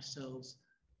find ourselves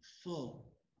full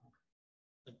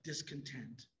of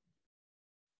discontent,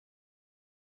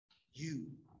 you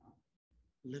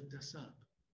lift us up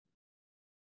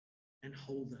and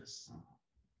hold us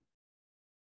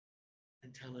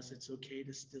and tell us it's okay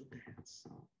to still dance.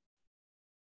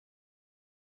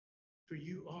 For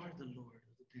you are the Lord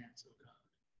of the dance, oh God.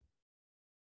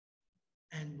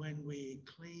 And when we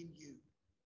claim you,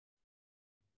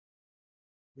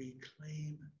 we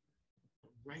claim a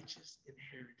righteous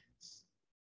inheritance,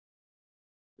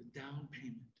 the down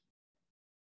payment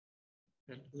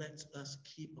that lets us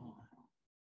keep on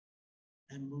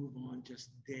and move on just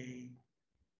day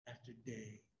after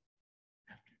day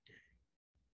after day.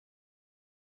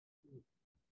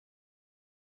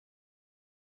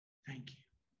 Thank you.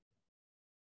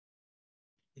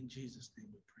 In Jesus' name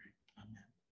we pray. Amen.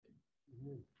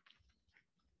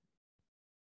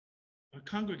 Our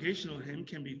congregational hymn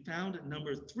can be found at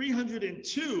number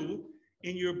 302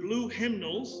 in your blue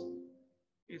hymnals.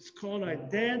 It's called I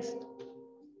Danced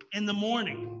in the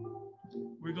Morning.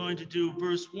 We're going to do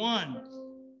verse 1,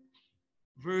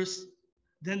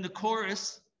 then the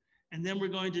chorus, and then we're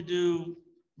going to do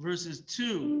verses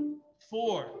 2,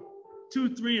 4,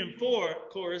 2, 3, and 4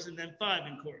 chorus, and then 5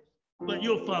 in chorus. But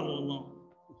you'll follow along.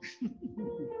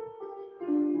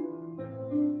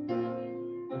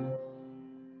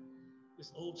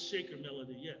 This old shaker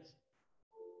melody, yes.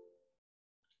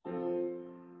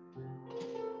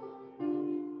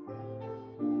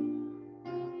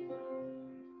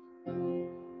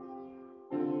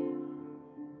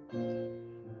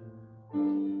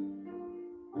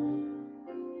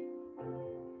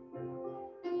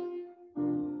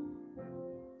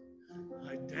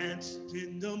 I danced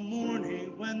in the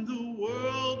morning when the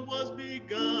world was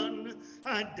begun.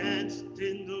 I danced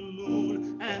in the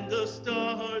moon and the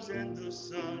stars and the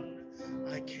sun.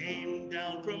 I came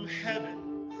down from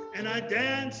heaven and I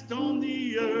danced on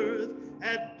the earth.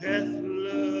 At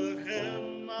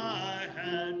Bethlehem I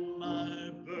had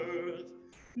my birth.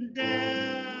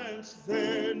 Dance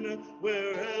then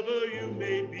wherever you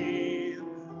may be.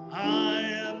 I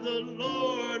am the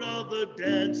Lord of the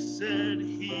dance, said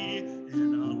he,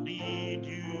 and I'll lead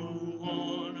you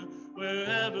on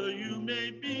wherever you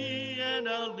may be, and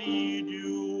I'll lead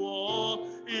you all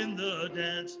in the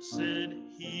dance, said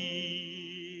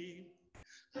he.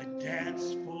 I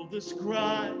danced for the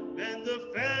scribe and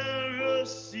the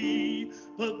Pharisee,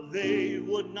 but they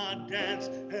would not dance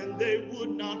and they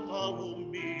would not follow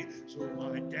me. So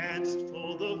I danced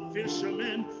for the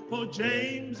fishermen, for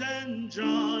James and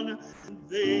John. And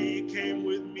they came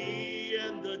with me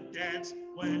and the dance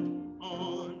went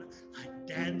on. I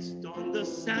danced on the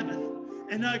Sabbath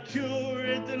and I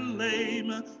cured the lame.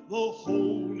 The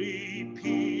holy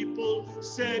people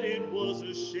said it was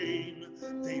a shame.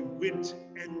 They whipped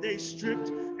and they stripped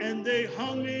and they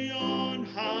hung me on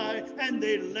high, and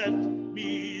they left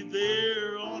me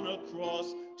there on a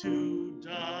cross to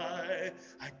die.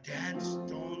 I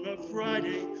danced on a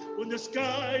Friday when the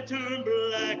sky turned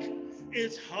black.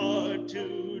 It's hard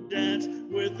to dance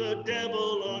with the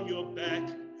devil on your back.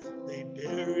 They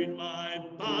buried my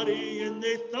body and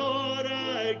they thought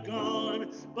I'd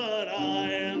gone, but I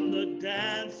am the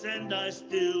dance and I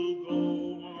still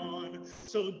go on.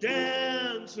 So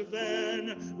dance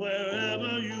then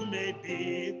wherever you may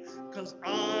be, 'cause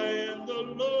I am the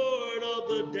Lord of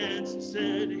the dance,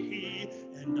 said he,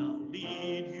 and I'll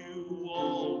lead you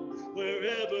all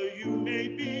wherever you may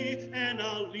be, and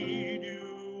I'll lead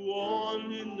you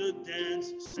on in the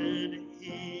dance, said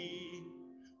he.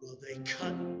 Well, they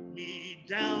cut me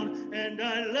down and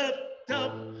I leapt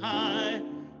up high.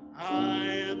 I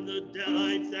am the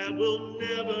light that will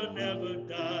never, never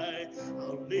die.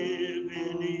 I'll live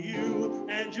in you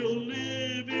and you'll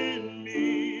live in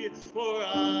me, for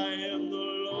I am the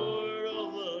Lord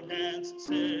of the dance,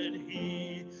 said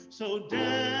he. So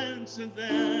dance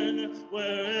then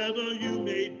wherever you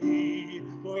may be,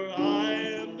 for I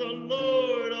am the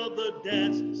Lord of the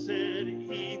dance, said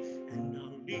he, and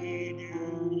I'll lead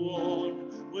you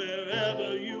on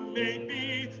wherever you may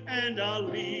be, and I'll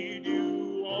lead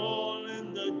you all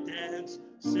in the dance,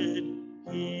 said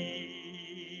he.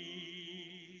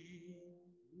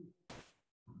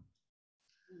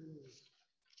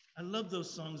 I love those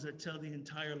songs that tell the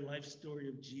entire life story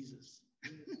of Jesus.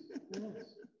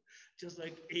 Yes. Just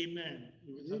like Amen.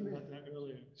 We were talking about that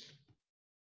earlier.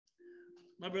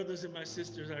 My brothers and my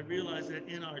sisters, I realize that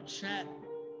in our chat,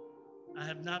 I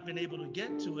have not been able to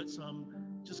get to it, so I'm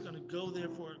just going to go there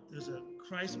for it. There's a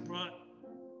Christ brought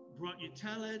you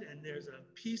talent, and there's a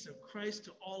piece of Christ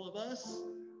to all of us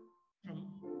from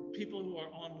people who are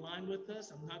online with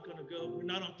us. I'm not going to go, we're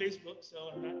not on Facebook,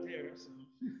 so I'm not there. So.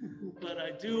 But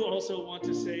I do also want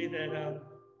to say that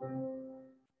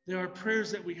there are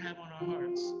prayers that we have on our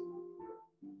hearts.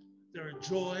 There are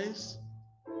joys,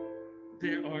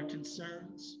 there are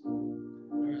concerns,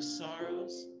 there are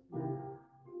sorrows,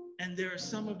 and there are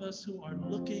some of us who are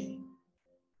looking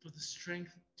for the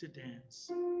strength to dance.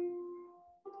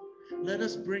 Let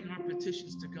us bring our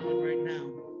petitions to God right now,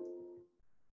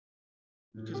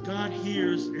 because God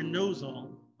hears and knows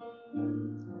all.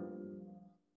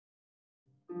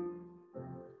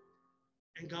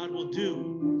 And God will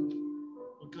do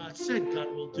what God said God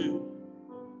will do,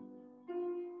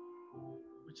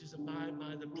 which is abide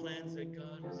by the plans that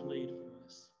God has laid for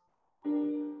us,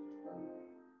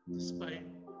 despite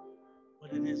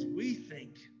what it is we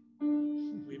think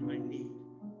we might need.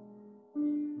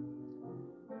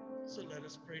 So let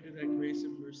us pray to that grace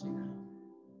and mercy now.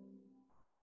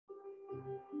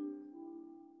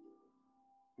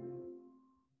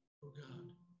 Oh God,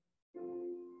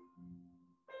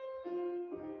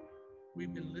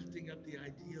 we've been lifting up the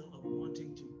ideal of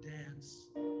wanting to dance,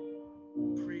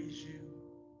 praise you,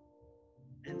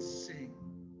 and sing.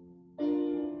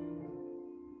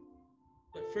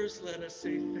 But first, let us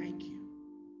say thank you.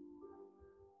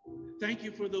 Thank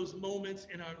you for those moments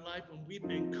in our life when we've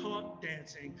been caught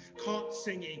dancing, caught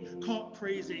singing, caught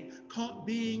praising, caught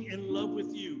being in love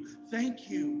with you. Thank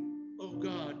you, oh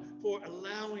God, for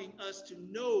allowing us to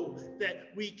know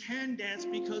that we can dance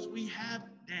because we have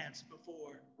danced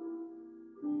before.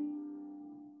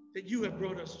 That you have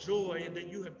brought us joy and that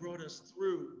you have brought us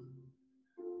through.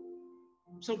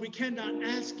 So we cannot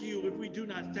ask you if we do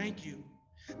not thank you.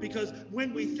 Because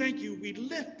when we thank you, we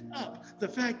lift up the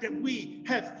fact that we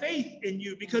have faith in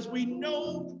you, because we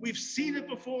know we've seen it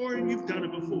before and you've done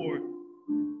it before.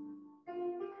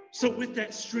 So with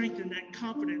that strength and that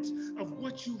confidence of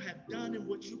what you have done and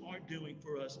what you are doing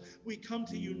for us, we come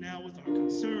to you now with our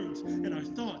concerns and our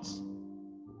thoughts,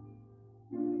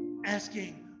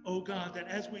 asking, oh God, that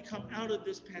as we come out of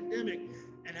this pandemic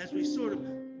and as we sort of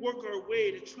work our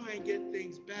way to try and get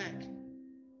things back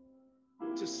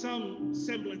to some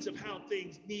semblance of how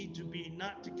things need to be,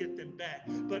 not to get them back,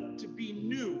 but to be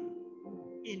new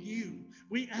in you.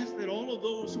 We ask that all of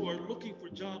those who are looking for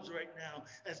jobs right now,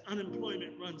 as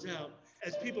unemployment runs out,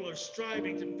 as people are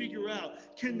striving to figure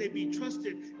out, can they be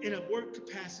trusted in a work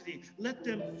capacity? Let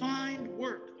them find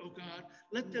work, oh God.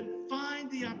 Let them find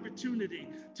the opportunity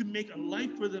to make a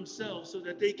life for themselves so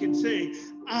that they can say,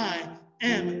 I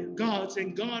am God's,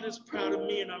 and God is proud of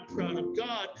me, and I'm proud of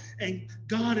God, and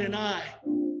God and I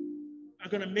are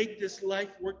going to make this life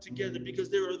work together, because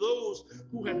there are those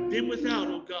who have been without,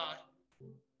 oh God.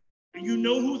 And you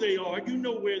know who they are, you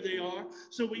know where they are.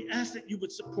 So we ask that you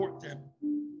would support them.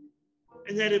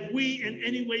 And that if we in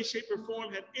any way, shape, or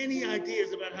form have any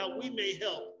ideas about how we may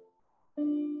help,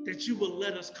 that you will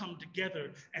let us come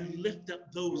together and lift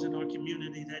up those in our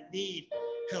community that need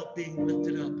help being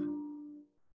lifted up.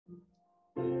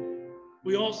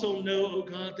 We also know, oh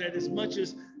God, that as much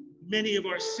as many of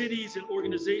our cities and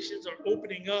organizations are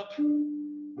opening up,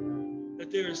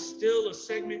 that there is still a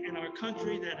segment in our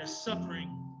country that is suffering.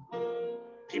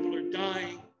 People are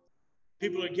dying.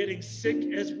 People are getting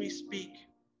sick as we speak.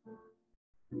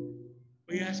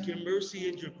 We ask your mercy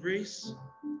and your grace.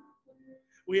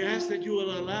 We ask that you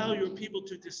will allow your people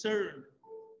to discern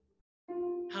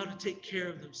how to take care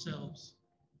of themselves,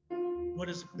 what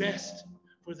is best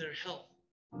for their health,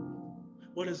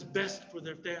 what is best for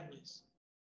their families,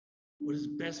 what is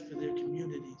best for their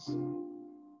communities.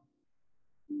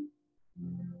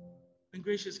 And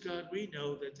gracious God, we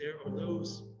know that there are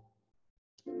those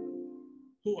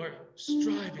who are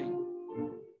striving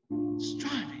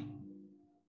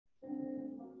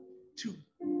to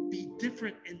be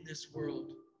different in this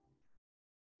world,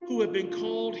 who have been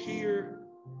called here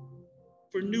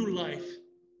for new life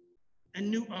and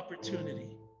new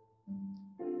opportunity.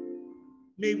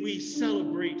 May we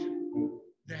celebrate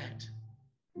that,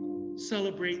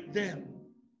 celebrate them,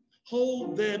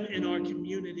 hold them in our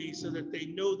community so that they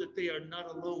know that they are not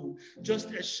alone,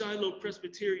 just as Shiloh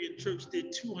Presbyterian Church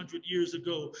did 200 years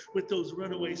ago with those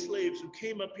runaway slaves who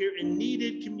came up here and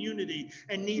needed community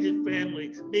and needed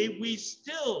family. May we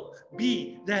still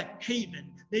be that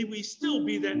haven. May we still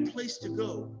be that place to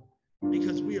go,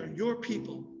 because we are your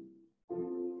people.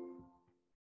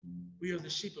 We are the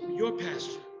sheep of your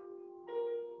pasture.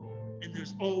 And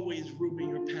there's always room in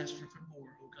your pasture for more,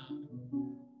 oh God.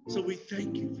 So we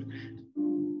thank you for that.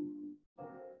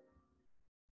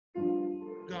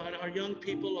 God, our young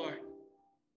people are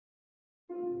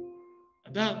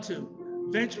about to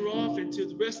venture off into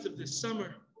the rest of this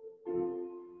summer.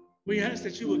 We ask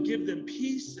that you will give them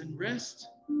peace and rest,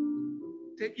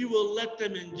 that you will let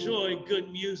them enjoy good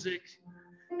music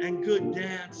and good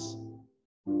dance,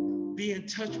 be in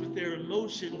touch with their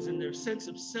emotions and their sense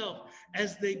of self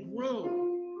as they grow,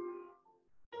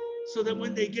 so that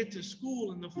when they get to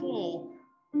school in the fall,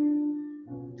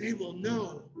 they will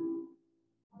know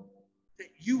that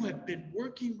you have been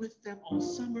working with them all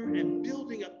summer and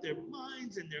building up their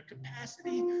minds and their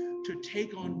capacity to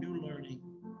take on new learning.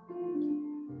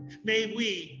 May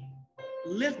we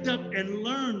lift up and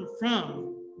learn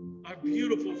from our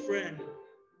beautiful friend,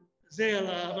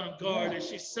 Zayla Avant-Garde, as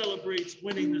she celebrates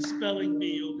winning the spelling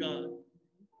bee, oh God.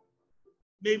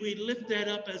 May we lift that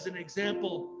up as an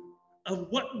example of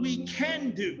what we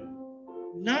can do,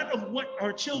 not of what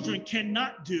our children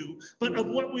cannot do, but of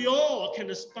what we all can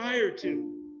aspire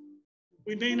to.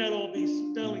 We may not all be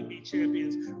spelling bee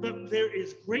champions, but there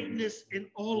is greatness in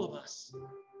all of us.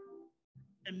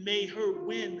 And may her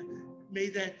win, may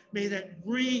that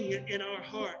ring in our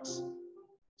hearts,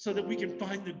 so that we can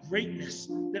find the greatness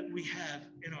that we have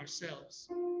in ourselves.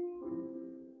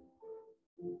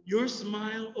 Your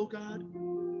smile, oh God,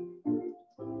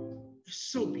 is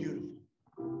so beautiful.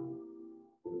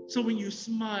 So when you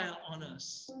smile on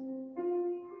us,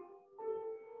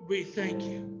 we thank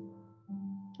you,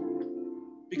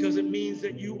 because it means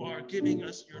that you are giving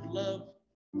us your love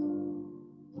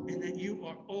and that you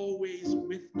are always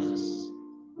with us.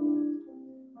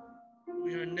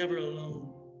 We are never alone.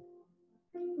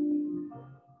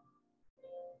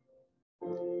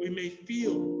 We may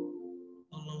feel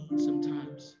alone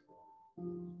sometimes.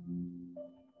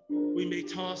 We may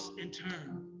toss and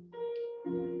turn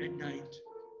at night.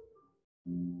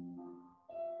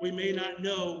 We may not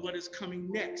know what is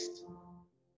coming next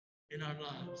in our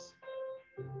lives.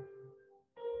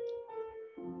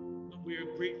 But we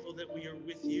are grateful that we are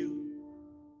with you.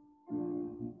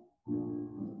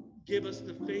 Give us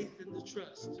the faith and the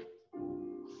trust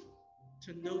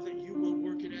to know that you will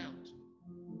work it out.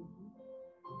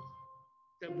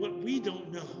 That what we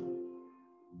don't know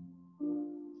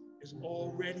is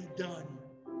already done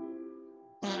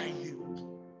by you,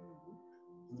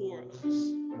 for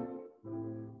us.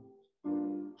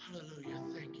 Hallelujah.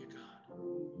 Thank you, God.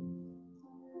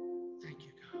 Thank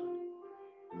you, God.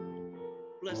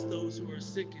 Bless those who are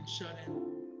sick and shut in.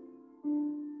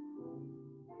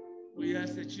 We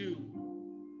ask that you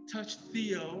touch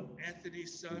Theo,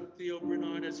 Anthony's son, Theo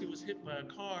Bernard, as he was hit by a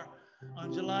car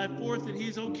on July 4th, and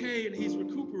he's okay and he's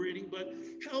recuperating, but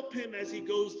help him as he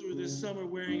goes through this summer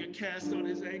wearing a cast on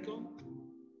his ankle.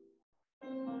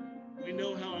 We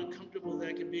know how uncomfortable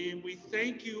that can be, and we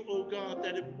thank you, oh God,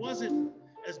 that it wasn't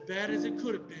as bad as it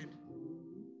could have been.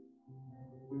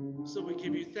 So we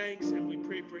give you thanks, and we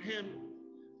pray for him,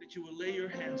 that you will lay your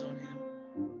hands on him.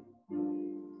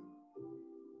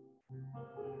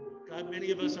 God, many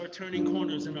of us are turning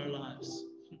corners in our lives.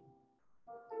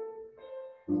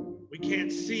 We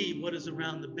can't see what is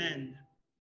around the bend.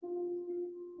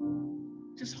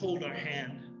 Just hold our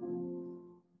hand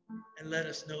and let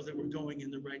us know that we're going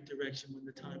in the right direction when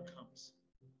the time comes.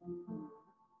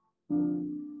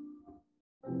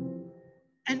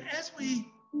 And as we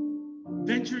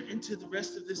venture into the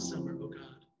rest of this summer, oh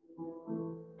God,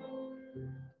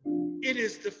 it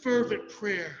is the fervent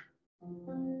prayer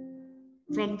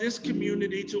from this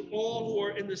community to all who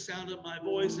are in the sound of my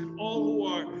voice and all who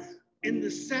are in the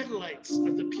satellites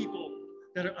of the people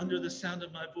that are under the sound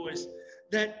of my voice,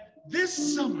 that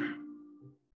this summer,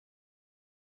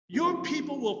 your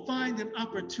people will find an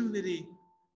opportunity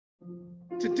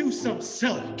to do some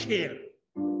self-care,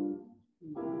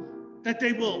 that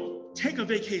they will take a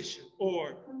vacation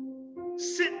or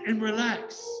sit and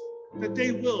relax, that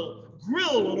they will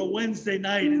grill on a Wednesday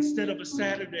night instead of a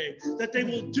Saturday, that they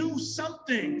will do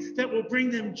something that will bring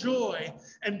them joy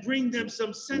and bring them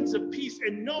some sense of peace,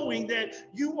 and knowing that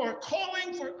you are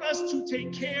calling for us to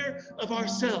take care of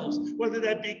ourselves, whether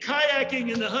that be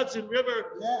kayaking in the Hudson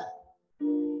River,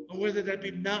 or whether that be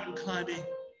mountain climbing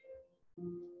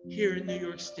here in New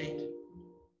York State,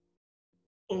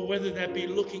 or whether that be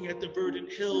looking at the verdant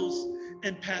hills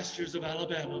and pastures of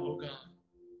Alabama, oh God.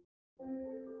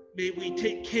 May we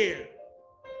take care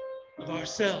of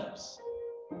ourselves,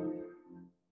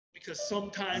 because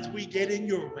sometimes we get in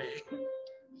your way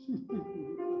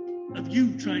of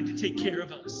you trying to take care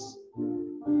of us.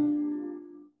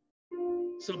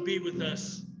 So be with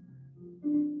us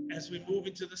as we move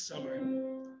into the summer,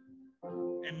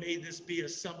 and may this be a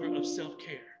summer of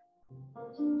self-care,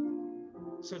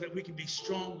 so that we can be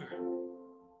stronger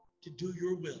to do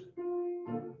your will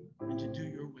and to do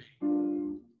your way.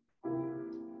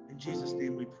 In Jesus'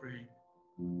 name we pray.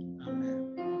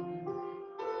 Amen.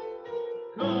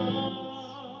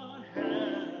 God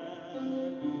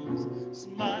has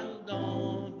smiled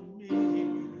on me.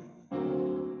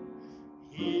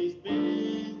 He's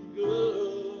been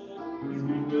good. He's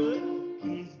been good.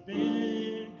 He's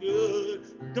been good.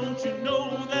 Don't you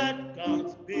know that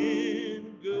God's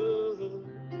been good?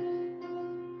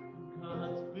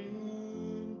 God's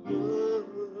been good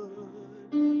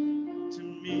to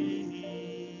me.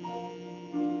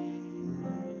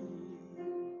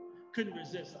 Couldn't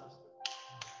resist, Oscar.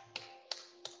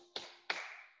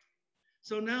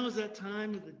 So now is that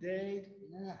time of the day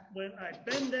when I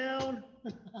bend down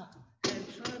and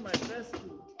try my best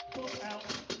to pull out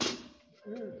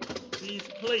these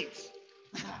plates.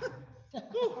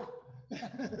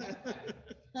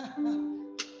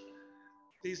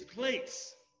 These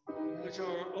plates, which are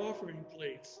our offering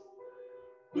plates,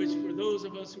 which for those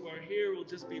of us who are here will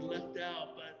just be left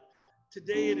out. But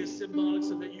today it is symbolic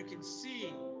so that you can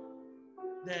see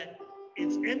that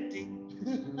it's empty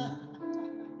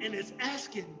and it's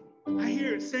asking. I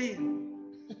hear it saying,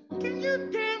 can you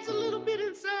dance a little bit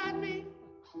inside me?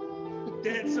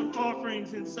 Dance some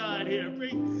offerings inside here.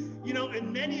 Bring,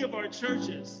 in many of our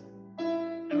churches,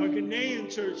 our Ghanaian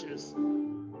churches,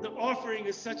 the offering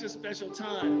is such a special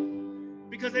time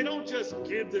because they don't just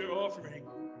give their offering.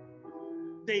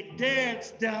 They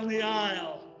dance down the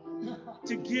aisle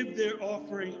to give their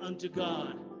offering unto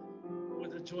God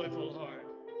with a joyful heart.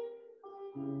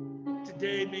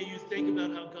 Today, may you think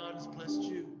about how God has blessed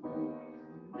you,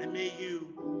 and may you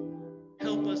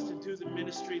help us to do the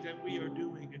ministry that we are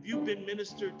doing. If you've been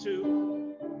ministered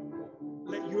to,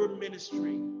 let your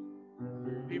ministry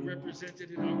be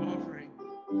represented in our offering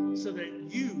so that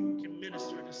you can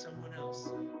minister to someone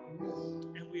else.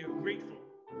 And we are grateful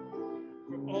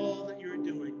for all that you're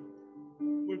doing.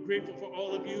 We're grateful for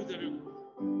all of you that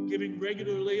are giving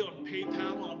regularly on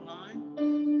PayPal online.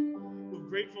 We're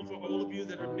grateful for all of you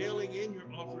that are mailing in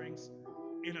your offerings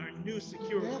in our new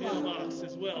secure mailbox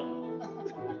as well.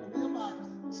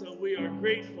 So we are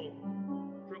grateful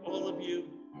for all of you,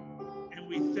 and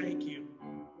we thank you.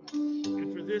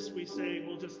 And for this we say,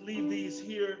 we'll just leave these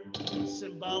here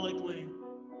symbolically,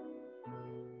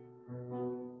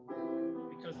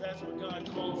 because that's what God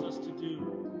calls us to do.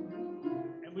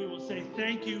 And we will say,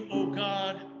 thank you, oh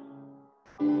God.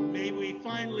 May we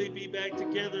finally be back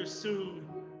together soon,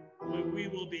 when we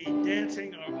will be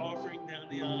dancing our offering down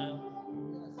the aisle,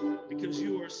 because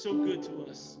you are so good to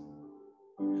us.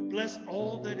 Bless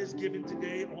all that is given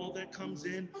today, all that comes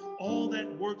in, all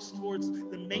that works towards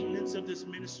the maintenance of this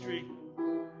ministry,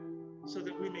 so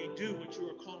that we may do what you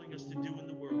are calling us to do in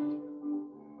the world.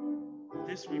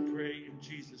 This we pray in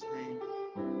Jesus' name.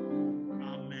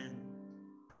 Amen.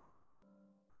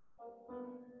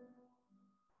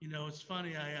 It's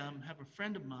funny, I have a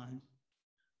friend of mine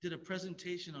did a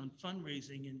presentation on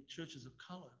fundraising in churches of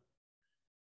color.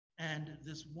 And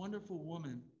this wonderful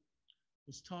woman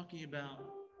was talking about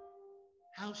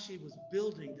how she was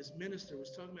building, this minister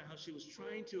was talking about how she was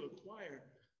trying to acquire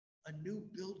a new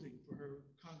building for her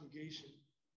congregation.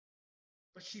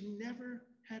 But she never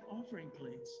had offering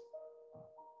plates.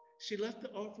 She left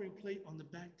the offering plate on the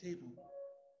back table.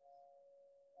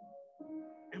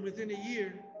 And within a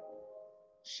year,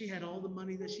 she had all the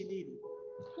money that she needed.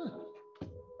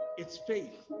 It's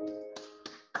faith.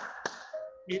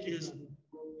 It is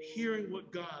hearing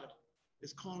what God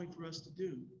is calling for us to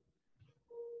do.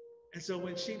 And so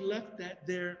when she left that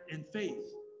there in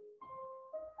faith,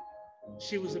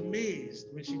 she was amazed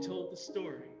when she told the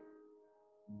story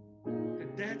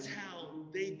that that's how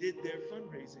they did their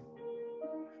fundraising.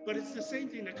 But it's the same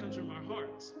thing that comes from our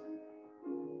hearts.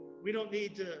 We don't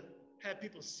need to have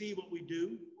people see what we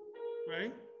do,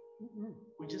 right?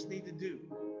 We just need to do.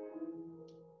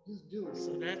 Just do it.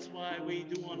 So that's why we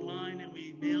do online and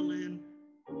we mail in,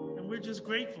 and we're just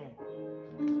grateful.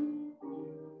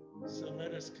 So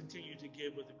let us continue to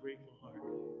give with a grateful heart.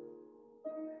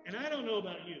 And I don't know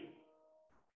about you,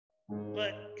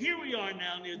 but here we are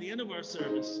now near the end of our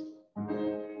service.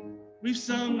 We've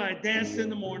sung I Danced in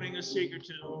the Morning, a Shaker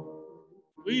tune.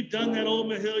 We've done that old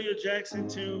Mahalia Jackson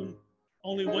tune,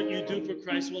 Only What You Do for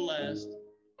Christ Will Last.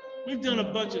 We've done a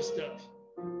bunch of stuff.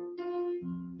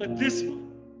 But this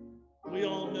one, we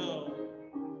all know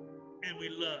and we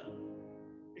love.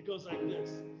 It goes like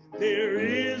this. There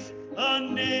is a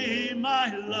name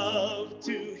I love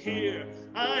to hear.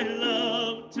 I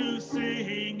love to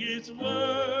sing its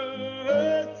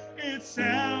words. It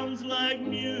sounds like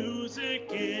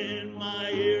music in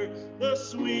my ear, the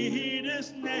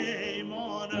sweetest name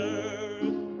on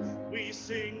earth. We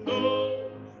sing, oh,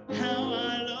 how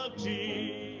I love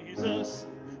Jesus,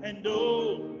 and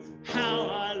oh, how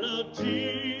I love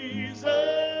Jesus,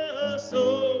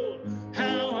 oh,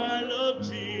 how I love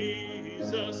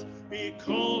Jesus,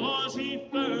 because he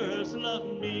first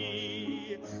loved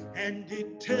me. And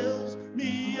it tells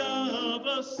me of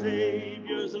a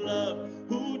Savior's love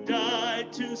who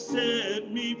died to set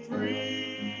me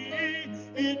free.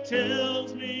 It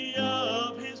tells me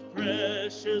of his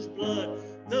precious blood,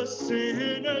 the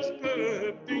sinner's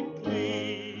perfect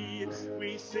plea.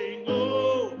 We sing,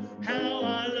 oh, how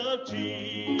I love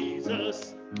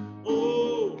Jesus.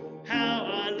 Oh, how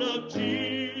I love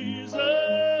Jesus.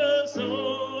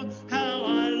 Oh, how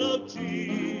I love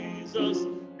Jesus,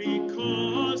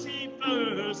 because he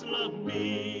first loved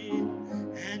me.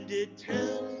 And it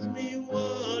tells me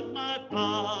what my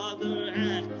Father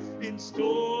had in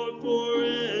store for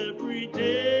every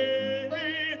day.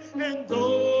 And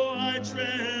though I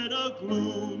tread a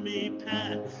gloomy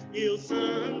path, he'll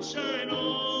sunshine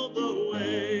all the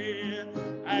way.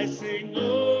 I sing,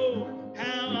 oh,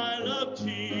 how I love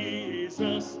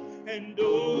Jesus, and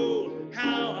oh,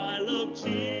 how I love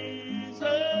Jesus,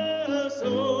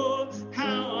 oh,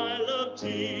 how I love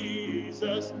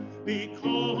Jesus,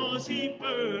 because he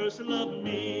first loved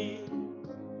me.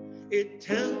 It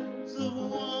tells of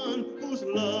one whose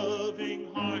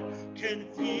loving heart can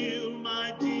feel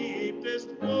my deepest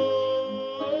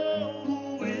woe,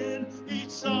 who in each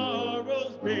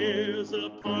sorrow bears a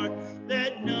part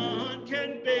that none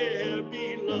can bear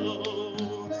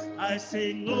below. I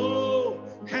sing, oh,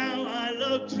 how I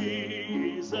love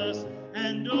Jesus,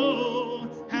 and oh,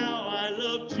 how I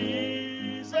love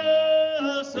Jesus,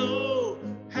 oh,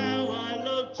 how I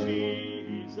love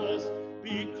Jesus,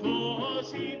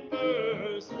 because he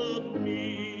first loved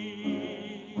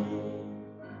me.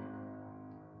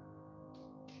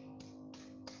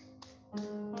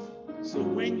 So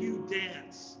when you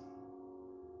dance,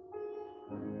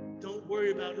 don't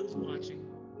worry about who's watching.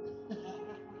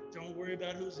 Don't worry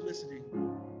about who's listening.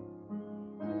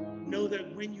 Know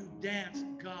that when you dance,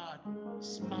 God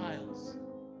smiles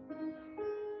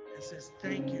and says,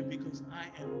 thank you, because I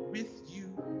am with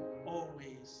you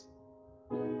always,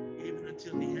 even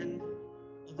until the end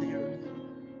of the earth.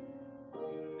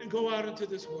 And go out into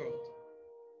this world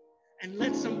and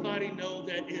let somebody know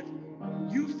that if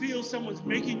you feel someone's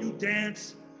making you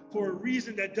dance for a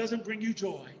reason that doesn't bring you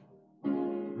joy,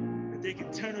 that they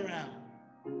can turn around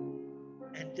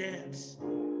and dance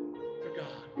for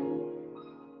God.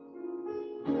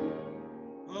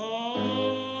 Oh,